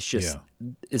is. It's just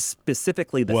it's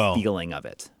specifically the feeling of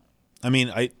it. I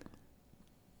mean,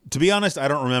 to be honest, I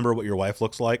don't remember what your wife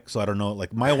looks like, so I don't know.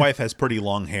 Like my wife has pretty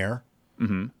long hair.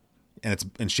 Mm-hmm.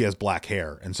 And she has black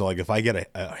hair, and so like if I get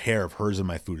a hair of hers in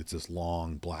my food, it's this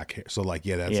long black hair. So like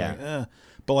like,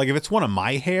 but like if it's one of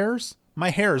my hairs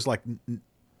is like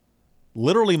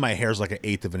literally my hair's like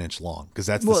 1/8 of an inch long because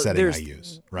that's the setting I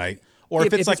use, right? Or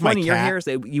if it's like my one of your hairs,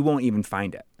 you won't even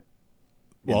find it.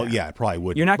 Well, yeah, I probably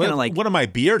would. You're not gonna like one of my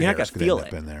beard hairs could end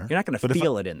up in there. You're not gonna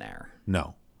feel it in there.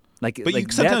 No, like but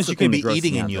sometimes you can be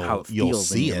eating and you'll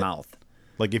see in your mouth.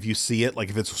 Like if you see it, like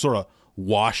if it's sort of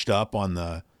washed up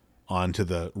onto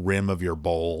the rim of your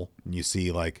bowl, and you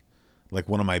see like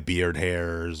one of my beard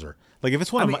hairs, or like if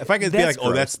it's if I could be like,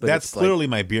 oh, that's clearly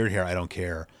my beard hair, I don't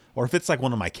care. Or if it's like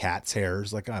one of my cat's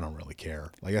hairs, like I don't really care.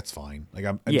 Like that's fine. Like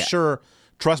I'm sure.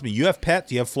 Trust me, you have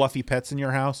pets. You have fluffy pets in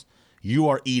your house. You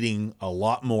are eating a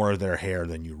lot more of their hair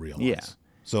than you realize. Yeah.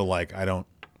 So like I don't.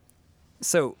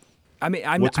 So I mean,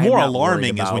 what's more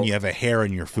alarming is when you have a hair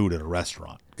in your food at a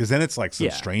restaurant, because then it's like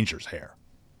some stranger's hair.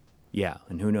 Yeah,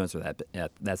 and who knows where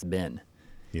that's been.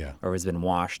 Yeah. Or has been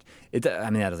washed. I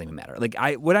mean, that doesn't even matter. Like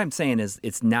what I'm saying is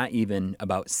it's not even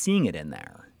about seeing it in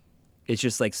there. It's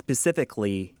just like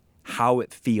specifically how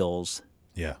it feels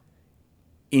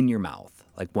in your mouth.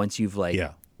 Like once you've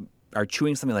are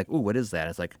chewing something like, ooh, what is that?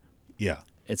 It's like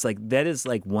it's like that is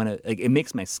like it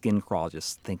makes my skin crawl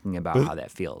just thinking about how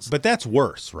that feels. But that's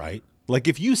worse, right? Like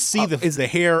if you see the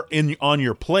hair on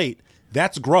your plate,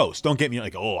 that's gross. Don't get me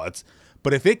like, oh, it's.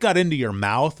 But if it got into your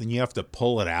mouth and you have to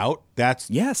pull it out, that's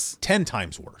 10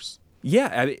 times worse.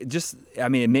 Yeah, it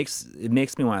makes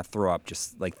me want to throw up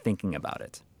just like thinking about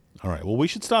it. All right, well, we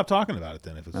should stop talking about it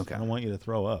then. If I don't want you to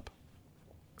throw up,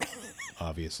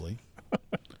 obviously.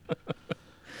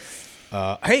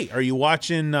 Hey, are you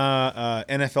watching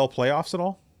NFL playoffs at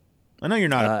all? I know you're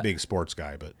not a big sports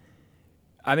guy, but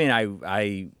I mean,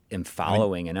 I am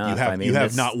following enough. You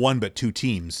have not one but two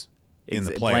teams in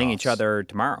the playoffs playing each other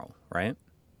tomorrow. Right?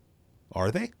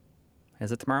 Are they?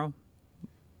 Is it tomorrow?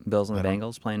 Bills and the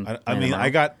Bengals playing. I mean, I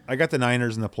got the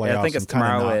Niners in the playoffs. Yeah, I think it's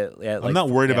tomorrow. I'm not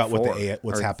worried about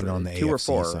what's happening on the AFC 2 or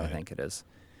 4, side. I think it is.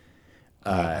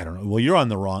 I don't know. Well, you're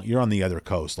on the other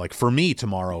coast. Like for me,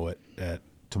 tomorrow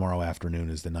tomorrow afternoon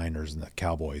is the Niners and the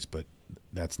Cowboys, but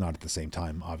that's not at the same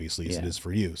time, obviously, as it is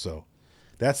for you. So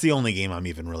that's the only game I'm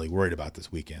even really worried about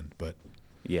this weekend. But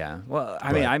well,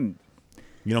 I mean, I'm.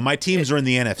 My teams are in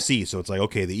the NFC, so it's like,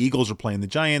 okay, the Eagles are playing the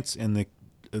Giants and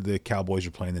the Cowboys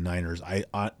are playing the Niners. I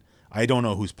don't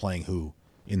know who's playing who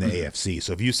in the AFC.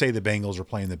 So if you say the Bengals are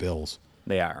playing the Bills,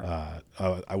 they are.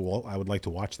 I would like to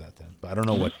watch that then, but I don't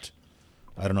know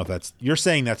I don't know if that's. You're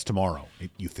saying that's tomorrow.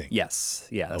 You think? Yes,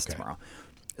 that's tomorrow.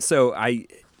 So I'm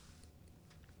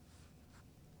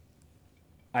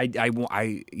going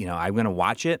to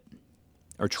watch it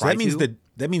or try. So that means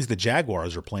means the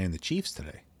Jaguars are playing the Chiefs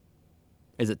today.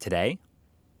 Is it today?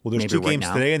 Well, there's Maybe 2 right games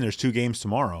now? today and there's 2 games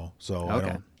tomorrow. So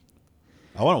Okay.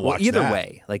 I want to watch either that.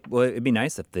 way, like, well, it'd be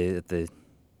nice if the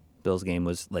Bills game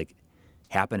was like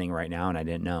happening right now and I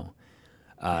didn't know.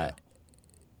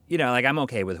 You know, like I'm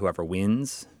okay with whoever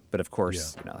wins, but of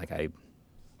course, you know, like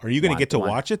Are you going to get to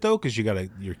watch it though? Because you got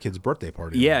your kid's birthday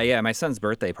party. Yeah, my son's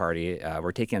birthday party.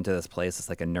 We're taking him to this place. It's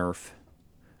like a Nerf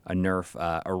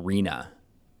arena.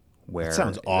 Where that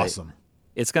sounds awesome.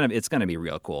 It's gonna be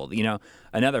real cool. You know,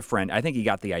 another friend. I think he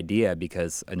got the idea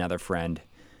because another friend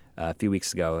a few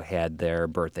weeks ago had their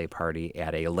birthday party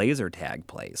at a laser tag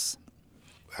place.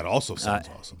 That also sounds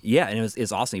awesome. Yeah, and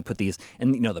it's awesome. You put these,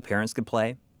 and you know the parents could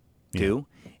play too,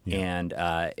 and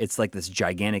it's like this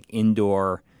gigantic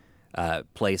indoor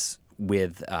place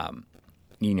with,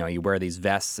 you know, you wear these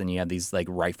vests and you have these like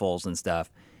rifles and stuff,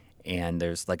 and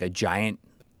there's like a giant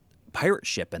pirate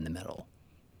ship in the middle.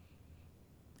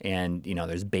 And, you know,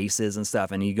 there's bases and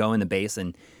stuff, and you go in the base,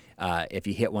 and if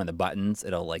you hit one of the buttons,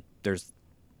 it'll like, there's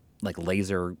like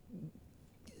laser,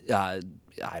 I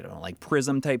don't know, like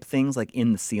prism type things like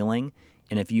in the ceiling.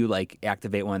 And if you like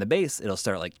activate one of the base, it'll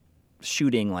start like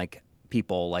shooting like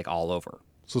people like all over.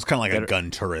 So it's kind of like a gun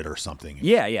turret or something.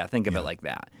 Yeah. Think of it like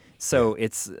that. So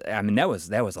I mean, that was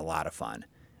a lot of fun.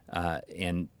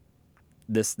 And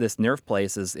this Nerf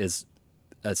place is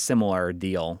a similar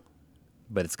deal,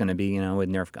 but it's going to be, you know, with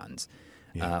Nerf guns.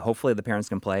 Hopefully the parents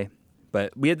can play,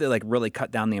 but we had to like really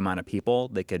cut down the amount of people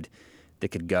that could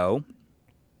go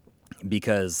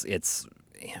because it's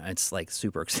like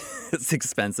super it's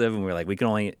expensive, and we're like you can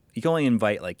only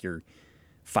invite like your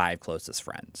 5 closest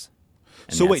friends.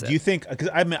 So wait, do you think? Because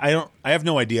I have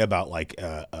no idea about like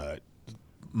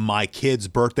my kid's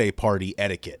birthday party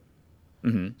etiquette.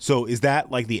 Mm-hmm. So is that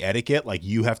like the etiquette? Like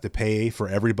you have to pay for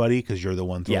everybody because you're the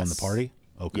one throwing the party?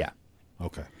 Okay. Yeah.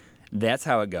 Okay. That's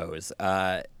how it goes.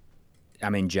 I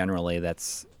mean, generally,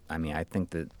 I think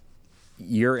that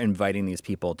you're inviting these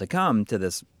people to come to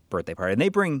this birthday party, and they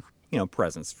bring, you know,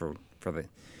 presents for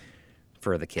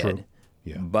the kid. True.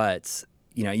 Yeah. But,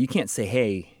 you know, you can't say,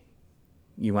 hey,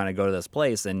 you want to go to this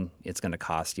place and it's going to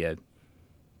cost you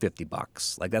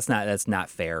 $50. Like that's not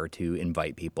fair to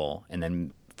invite people and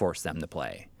then force them to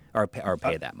play or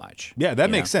pay that much. Yeah,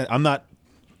 that makes sense. I'm not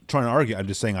trying to argue. I'm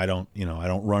just saying I don't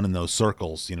run in those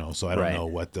circles, you know, so I don't know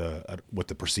what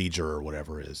the procedure or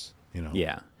whatever is, you know.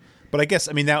 Yeah. But I guess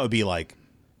that would be like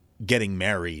getting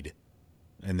married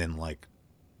and then like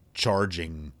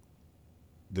charging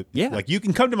like you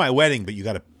can come to my wedding, but you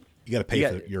got to pay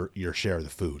for your share of the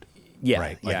food. Yeah,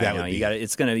 right. Like that would be,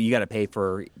 you got to pay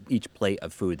for each plate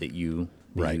of food that you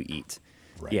eat.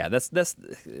 Right. Yeah, that's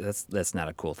not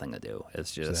a cool thing to do.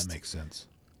 It's just so that makes sense.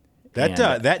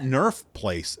 That Nerf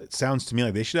place, it sounds to me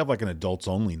like they should have like an adults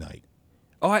only night.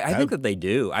 Oh, I think that they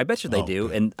do. I bet you they do,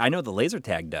 good. and I know the laser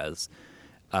tag does.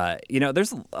 You know,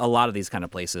 there's a lot of these kind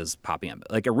of places popping up.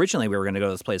 Like originally, we were going to go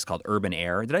to this place called Urban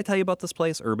Air. Did I tell you about this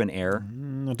place, Urban Air?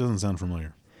 That doesn't sound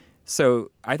familiar. So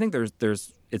I think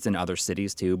there's it's in other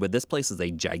cities too, but this place is a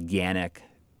gigantic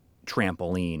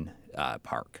trampoline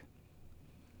park.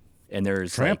 And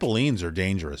there's trampolines are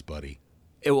dangerous, buddy.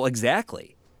 Well,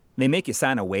 exactly. They make you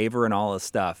sign a waiver and all this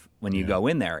stuff when you go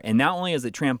in there. And not only is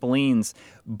it trampolines,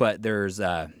 but there's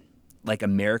like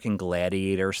American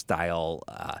Gladiator style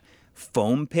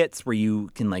foam pits where you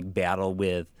can like battle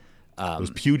with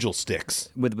those pugil sticks.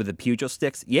 With the pugil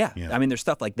sticks. Yeah. I mean, there's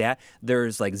stuff like that.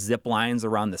 There's like zip lines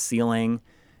around the ceiling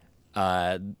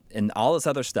and all this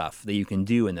other stuff that you can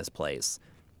do in this place.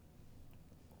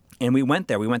 And we went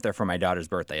there. We went there for my daughter's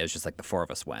birthday. It was just like the 4 of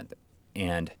us went.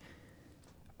 And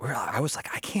I was like,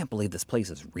 I can't believe this place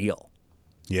is real.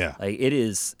 Yeah. Like it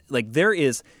is like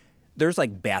there's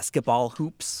like basketball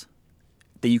hoops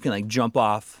that you can like jump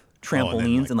off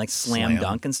trampolines and like slam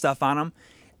dunk and stuff on them.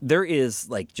 There is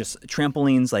like just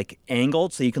trampolines like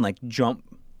angled so you can like jump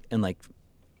and like.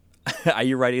 Are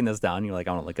you writing this down? You're like,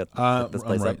 I want to look at this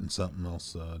place. I'm writing something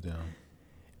else down.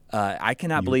 I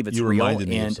cannot believe it's real. Reminded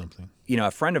me of something. You know,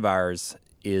 a friend of ours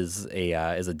is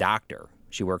a doctor.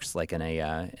 She works like in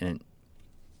a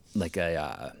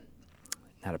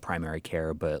not a primary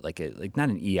care, but like not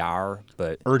an ER,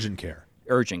 but urgent care.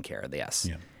 Urgent care, yes.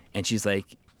 Yeah. And she's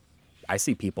like, I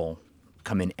see people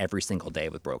come in every single day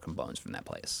with broken bones from that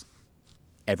place,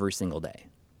 every single day.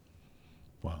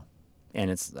 Wow. And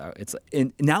it's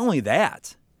and not only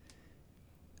that,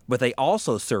 but they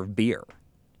also serve beer.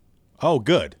 Oh,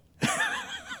 good.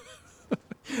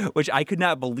 Which I could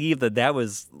not believe that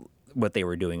was what they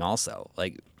were doing also.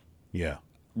 Like, yeah.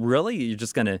 Really? You're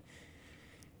just going to,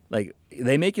 like,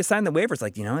 they make you sign the waivers.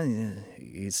 Like, you know,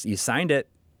 you signed it.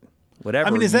 whatever.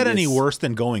 I mean, is that any worse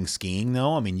than going skiing,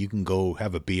 though? I mean, you can go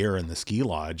have a beer in the ski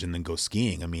lodge and then go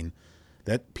skiing. I mean,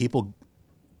 that people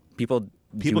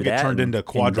get turned into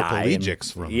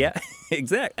quadriplegics from yeah,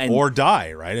 exactly, or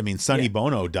die, right? I mean, Sonny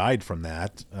Bono died from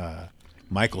that.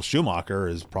 Michael Schumacher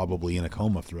is probably in a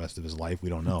coma for the rest of his life. We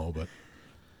don't know,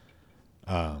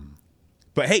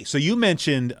 but hey, so you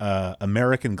mentioned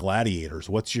American Gladiators.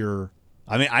 What's your?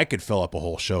 I mean, I could fill up a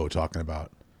whole show talking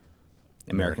about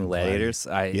American Gladiators.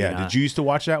 Did you used to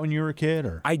watch that when you were a kid,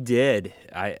 or? I did.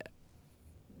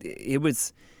 It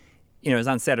was, it was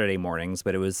on Saturday mornings,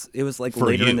 but it was like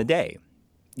later in the day.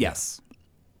 Yes.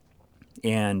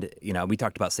 And, we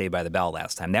talked about Saved by the Bell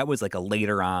last time. That was like a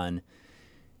later on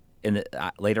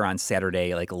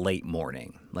Saturday, like late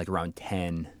morning, like around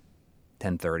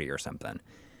 10:30 or something,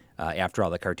 after all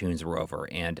the cartoons were over.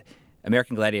 And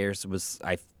American Gladiators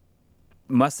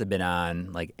must have been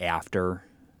on like after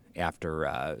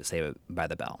Saved by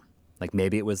the Bell. Like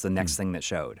maybe it was the next thing that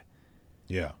showed.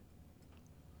 Yeah.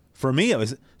 For me, it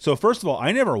was, so first of all,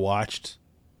 I never watched,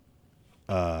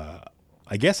 I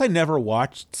guess I never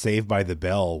watched Saved by the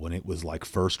Bell when it was like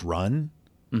first run.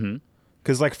 Mm-hmm.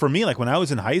 Cause like for me, like when I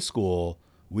was in high school,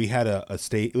 we had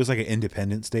it was like an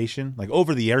independent station, like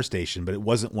over the air station, but it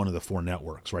wasn't one of the 4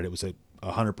 networks, right? It was a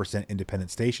 100%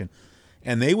 independent station.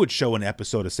 And they would show an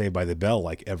episode of Saved by the Bell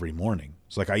like every morning.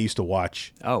 So like I used to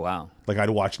watch. Oh, wow. Like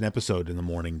I'd watch an episode in the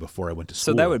morning before I went to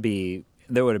school. So there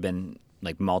would have been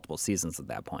like multiple seasons at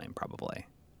that point, probably.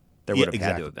 There would have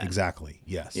had to have been. Exactly.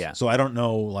 Yes. Yeah. So I don't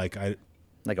know, like a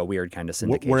weird kind of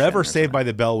syndication. Wherever Saved by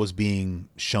the Bell was being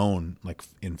shown, like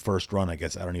in first run, I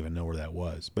guess I don't even know where that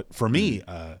was. But for me,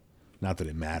 not that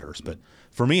it matters, but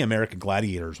for me, American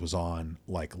Gladiators was on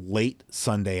like late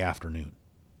Sunday afternoon.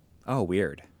 Oh,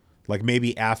 weird. Like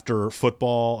maybe after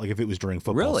football, like if it was during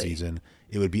football season,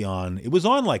 it would be on. It was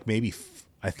on like maybe,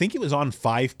 I think it was on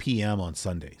 5 p.m. on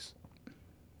Sundays.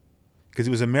 Because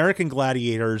it was American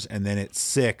Gladiators, and then at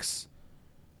 6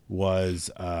 was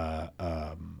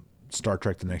Star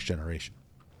Trek: The Next Generation.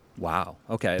 Wow.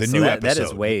 Okay. The new episode. That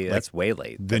is that's way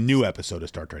late. The new episode of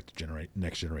Star Trek: The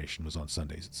Next Generation was on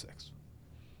Sundays at 6.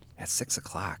 At 6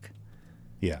 o'clock.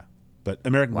 Yeah, but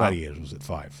American Gladiators was at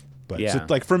 5. But so,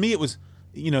 like for me, it was,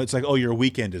 it's like, oh, your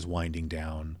weekend is winding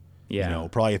down. Yeah.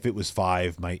 Probably if it was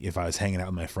 5, if I was hanging out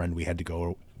with my friend, we had to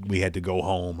go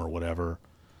home or whatever,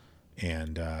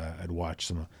 and I'd watch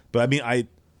some. But I mean,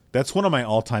 that's one of my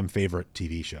all-time favorite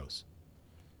TV shows.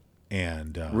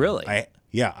 And really, I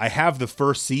have the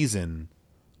first season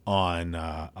on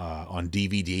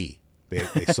DVD.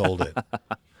 They sold it.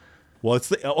 Well,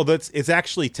 it's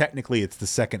actually technically it's the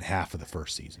second half of the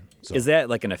first season. So. Is that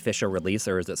like an official release,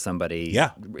 or is it somebody?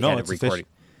 Yeah, no, it's official.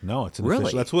 No, it's an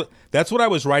official. That's what I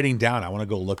was writing down. I want to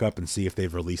go look up and see if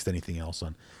they've released anything else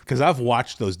on, because I've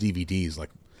watched those DVDs.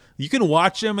 Like, you can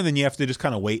watch them and then you have to just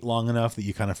kind of wait long enough that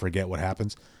you kind of forget what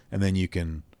happens, and then you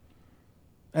can.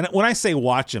 And when I say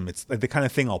watch them, it's like the kind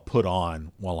of thing I'll put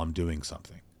on while I'm doing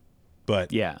something.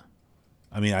 But yeah,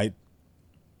 I mean, I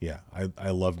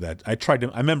love that. I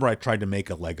remember I tried to make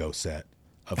a Lego set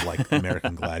of like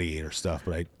American Gladiator stuff,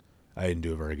 but I didn't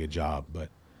do a very good job.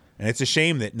 And it's a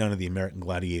shame that none of the American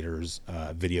Gladiators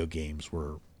video games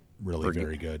were really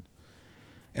very good.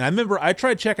 And I remember I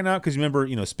tried checking out, because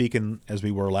remember, speaking as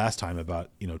we were last time about,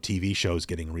 TV shows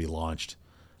getting relaunched.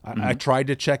 I tried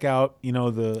to check out,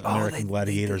 the American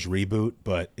Gladiators reboot,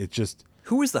 but it just.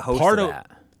 Who was the host of that?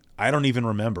 I don't even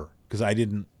remember, because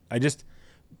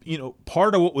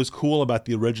part of what was cool about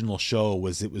the original show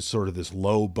was it was sort of this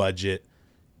low budget,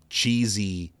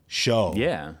 cheesy show.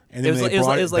 Yeah. And then it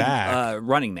was back. Like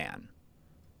Running Man.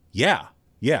 Yeah.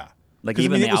 Yeah. Like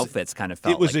even the outfits kind of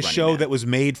felt like it was a show Man. that was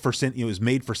made for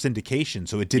syndication,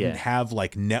 so it didn't have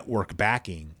like network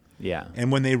backing. Yeah.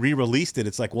 And when they re-released it,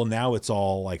 it's like, well, now it's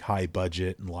all like high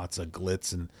budget and lots of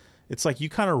glitz, and it's like you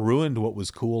kind of ruined what was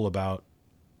cool about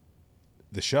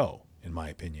the show, in my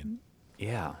opinion.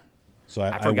 Yeah. So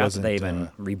I forgot that they even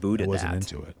rebooted that. I wasn't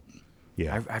into it.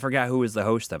 Yeah. I forgot who was the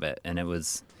host of it, and it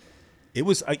was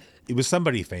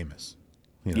somebody famous.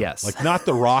 Yes. Like not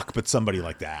The Rock, but somebody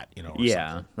like that, or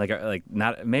yeah. something. Like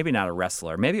maybe not a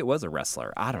wrestler. Maybe it was a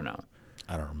wrestler. I don't know.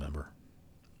 I don't remember.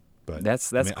 But that's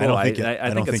cool. I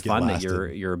think it's fun that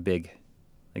you're a big,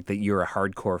 like that you're a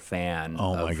hardcore fan.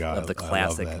 Oh my God, of the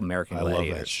classic American Gladiators. I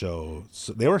love that show.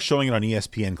 So they were showing it on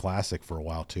ESPN Classic for a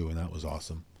while too, and that was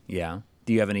awesome. Yeah.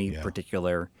 Do you have any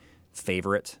particular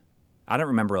favorite? I don't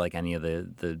remember like any of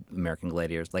the American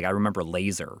Gladiators. Like I remember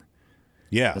Laser.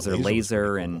 Yeah. Was there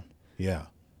Laser cool. and yeah.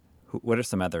 What are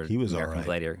some other American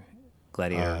Gladiator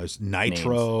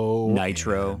Nitro. Names?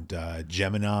 Nitro. And,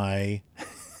 Gemini.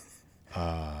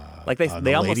 Like they on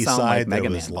the almost lady sound side, like Mega there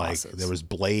Man was bosses. there was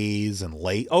Blaze and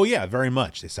Late. Oh yeah, very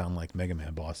much. They sound like Mega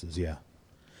Man bosses. Yeah,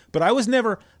 but I was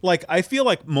never like. I feel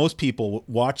like most people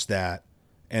watch that,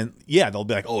 and yeah, they'll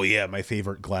be like, "Oh yeah, my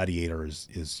favorite gladiator is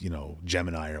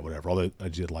Gemini or whatever." Although I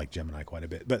did like Gemini quite a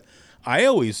bit, but I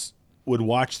always would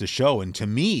watch the show, and to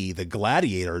me, the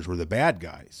gladiators were the bad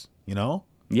guys.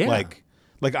 Yeah.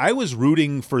 Like I was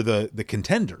rooting for the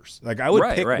contenders. Like I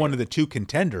would pick right. one of the two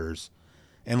contenders.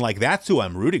 And like that's who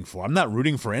I'm rooting for. I'm not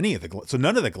rooting for any of so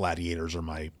none of the gladiators are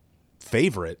my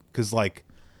favorite because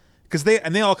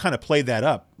they all kind of played that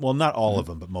up. Well, not all of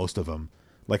them, but most of them.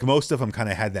 Like most of them kind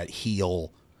of had that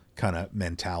heel kind of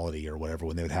mentality or whatever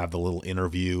when they would have the little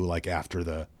interview like after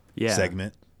the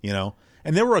segment,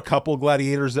 And there were a couple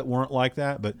gladiators that weren't like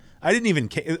that, but I didn't even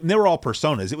care. They were all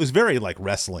personas. It was very like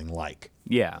wrestling like.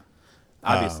 Yeah,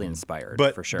 obviously inspired,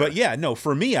 but for sure. But yeah, no,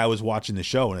 for me, I was watching the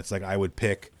show and it's like I would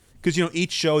pick. Because,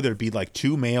 each show there'd be like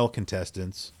two male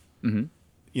contestants,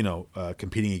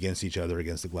 competing against each other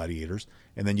against the gladiators.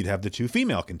 And then you'd have the two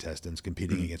female contestants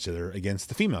competing against each other against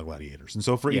the female gladiators. And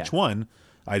so for each one,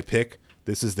 I'd pick,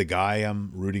 this is the guy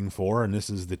I'm rooting for and this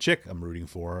is the chick I'm rooting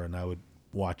for. And I would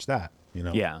watch that,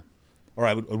 Yeah. Or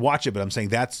I would watch it, but I'm saying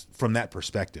that's from that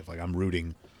perspective. Like I'm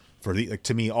rooting for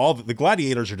to me, all the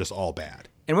gladiators are just all bad.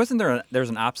 And wasn't there's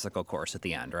an obstacle course at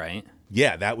the end, right?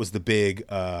 Yeah, that was the big.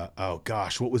 Oh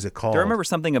gosh, what was it called? Do I remember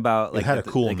something about like it had a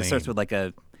cool name. It starts with like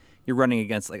you're running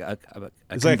against like a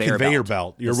it's like a conveyor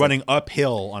belt. You're running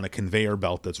uphill on a conveyor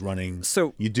belt that's running.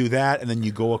 So you do that, and then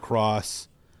you go across,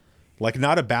 like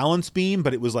not a balance beam,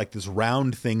 but it was like this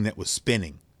round thing that was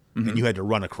spinning, and you had to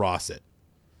run across it,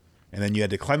 and then you had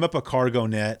to climb up a cargo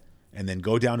net, and then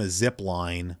go down a zip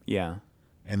line. Yeah.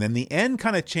 And then the end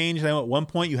kind of changed. At one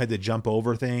point, you had to jump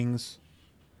over things.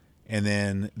 And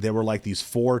then there were like these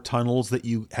 4 tunnels that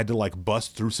you had to like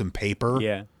bust through some paper.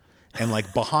 Yeah. And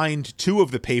like behind 2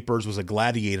 of the papers was a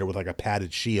gladiator with like a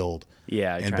padded shield.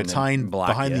 Yeah. And behind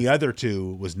the other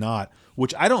 2 was not,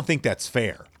 which I don't think that's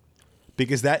fair.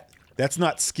 Because that's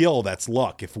not skill, that's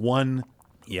luck. If one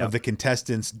of the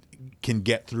contestants can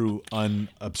get through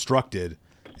unobstructed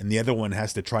and the other one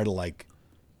has to try to like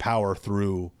power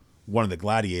through one of the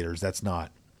gladiators, that's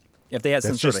not. If they had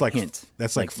some sort of like, hint,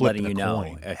 that's like letting flipping you a know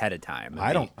coin. ahead of time.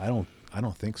 I don't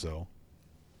think so.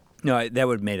 No, that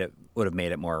would have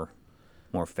made it more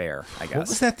fair, I guess. What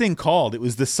was that thing called? It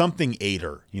was the something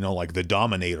aider, like the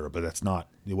dominator, but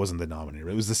it wasn't the dominator.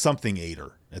 It was the something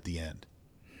aider at the end.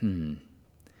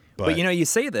 But you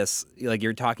say this, like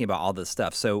you're talking about all this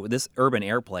stuff. So this urban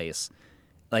air place,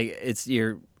 like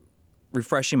you're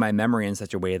refreshing my memory in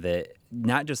such a way that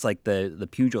not just like the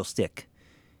pugil stick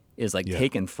is like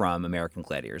taken from American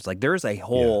Gladiators. Like there's a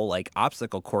whole like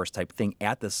obstacle course type thing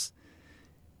at this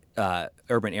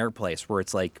urban air place where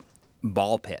it's like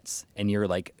ball pits and you're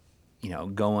like,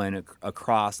 going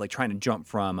across, like trying to jump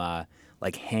from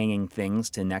like hanging things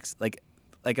to next, like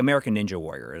American Ninja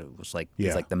Warrior. It was like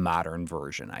it's like the modern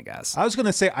version, I guess. I was going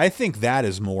to say I think that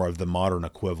is more of the modern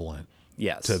equivalent.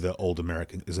 Yes. To the old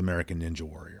American Ninja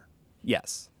Warrior.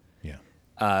 Yes. Yeah.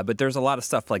 But there's a lot of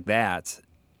stuff like that.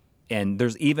 And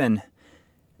there's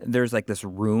like this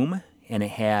room and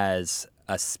it has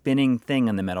a spinning thing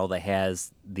in the middle that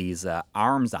has these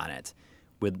arms on it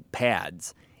with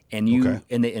pads and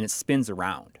and it spins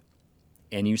around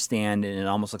and you stand and it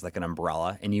almost looks like an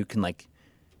umbrella and you can like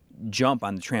jump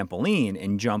on the trampoline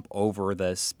and jump over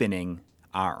the spinning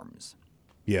arms.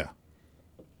 Yeah.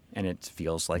 And it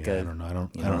feels like I don't know.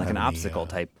 like an obstacle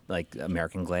type, like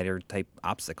American Gladiator type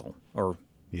obstacle, or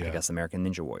I guess American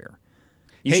Ninja Warrior.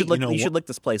 You should look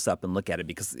this place up and look at it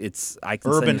because I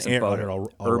can Urban send you some photos.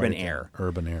 Urban Air.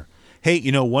 Urban Air. Hey,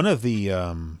 one of the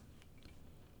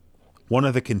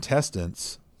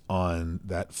contestants on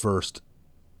that first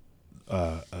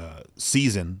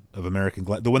season of American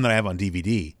Gladiator, the one that I have on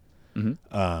DVD,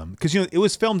 because it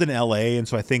was filmed in L.A. and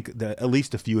so I think that at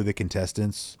least a few of the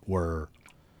contestants were.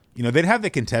 They'd have the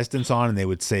contestants on and they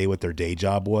would say what their day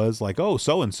job was, like, oh,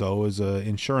 so-and-so is an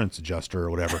insurance adjuster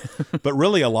or whatever. But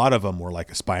really a lot of them were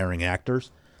like aspiring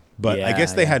actors. But I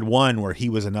guess they had one where he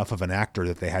was enough of an actor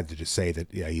that they had to just say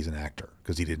that, he's an actor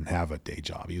because he didn't have a day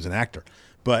job. He was an actor.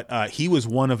 But he was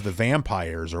one of the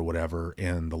vampires or whatever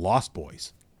in The Lost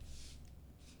Boys.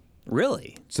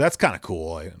 Really? So that's kind of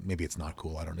cool. Maybe it's not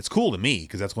cool. I don't know. It's cool to me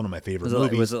because that's one of my favorite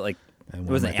movies. Was it like, it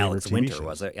wasn't Alex Winter,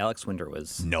 was it? Alex Winter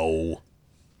was... No.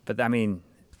 But I mean,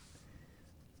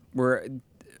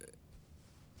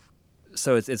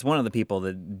 so it's one of the people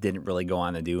that didn't really go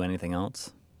on to do anything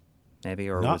else, maybe,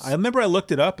 or I remember I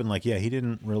looked it up and he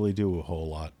didn't really do a whole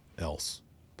lot else.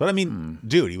 But I mean,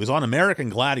 dude, he was on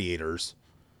American Gladiators,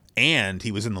 and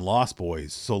he was in the Lost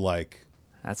Boys. So like,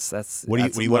 What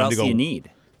what else do you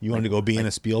need? You wanted to go be in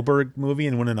a Spielberg movie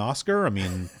and win an Oscar? I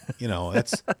mean,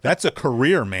 that's a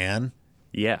career, man.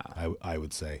 Yeah. I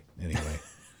would say anyway.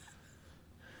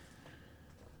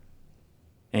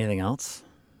 Anything else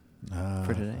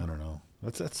for today? I don't know.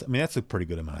 That's a pretty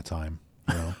good amount of time,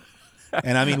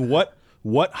 And I mean,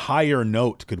 what higher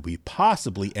note could we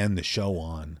possibly end the show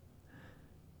on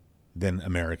than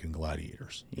American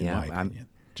Gladiators? In my opinion,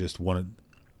 just what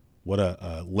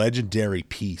a legendary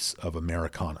piece of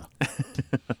Americana.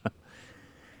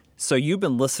 So you've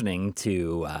been listening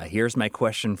to Here's My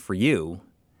Question for You,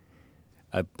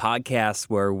 a podcast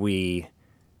where we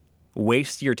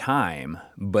waste your time,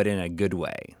 but in a good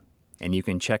way. And you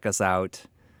can check us out,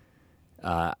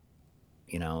 like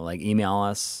email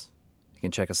us. You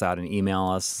can check us out and email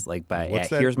us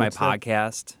Here's My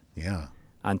Podcast. Yeah.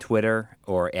 On Twitter,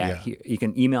 or you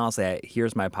can email us at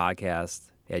Here's My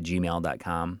Podcast at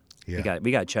gmail.com. Yeah.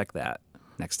 We got to check that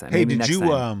next time. Hey, Maybe did next you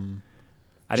time.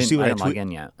 I didn't log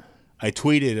in yet. I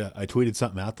tweeted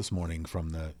something out this morning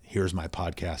from the Here's My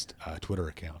Podcast Twitter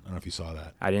account. I don't know if you saw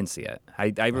that. I didn't see it.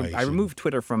 I removed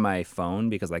Twitter from my phone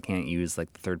because I can't use the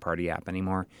third-party app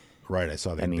anymore. Right, I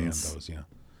saw they banned those. Yeah.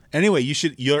 Anyway,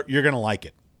 you're gonna like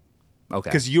it. Okay.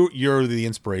 Because you're the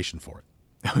inspiration for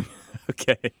it.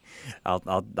 Okay.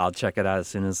 I'll check it out as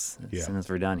soon as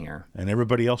we're done here. And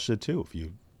everybody else should too. If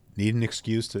you need an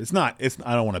excuse to,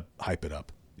 I don't want to hype it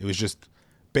up. It was just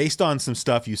based on some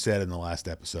stuff you said in the last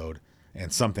episode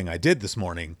and something I did this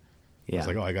morning. Yeah. I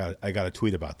was like, I got to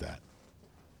tweet about that.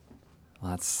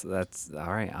 Well, that's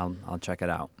all right. I'll check it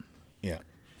out. Yeah.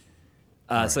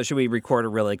 So should we record a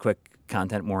really quick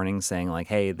content warning saying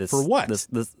hey, this for what? This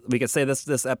we could say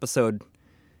this episode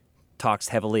talks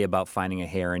heavily about finding a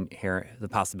hair, the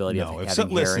possibility of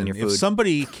having hair in your food. If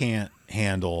somebody can't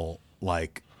handle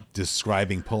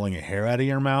describing pulling a hair out of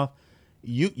your mouth,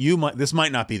 this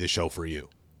might not be the show for you.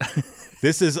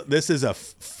 This is a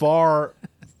far,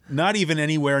 not even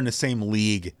anywhere in the same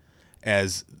league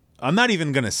as. I'm not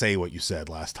even gonna say what you said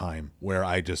last time, where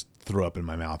I just threw up in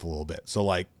my mouth a little bit. So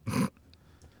I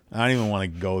don't even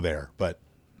want to go there. But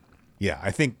yeah, I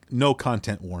think no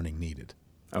content warning needed.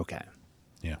 Okay.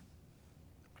 Yeah.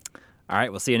 All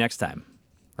right. We'll see you next time,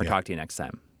 or talk to you next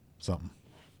time. Something.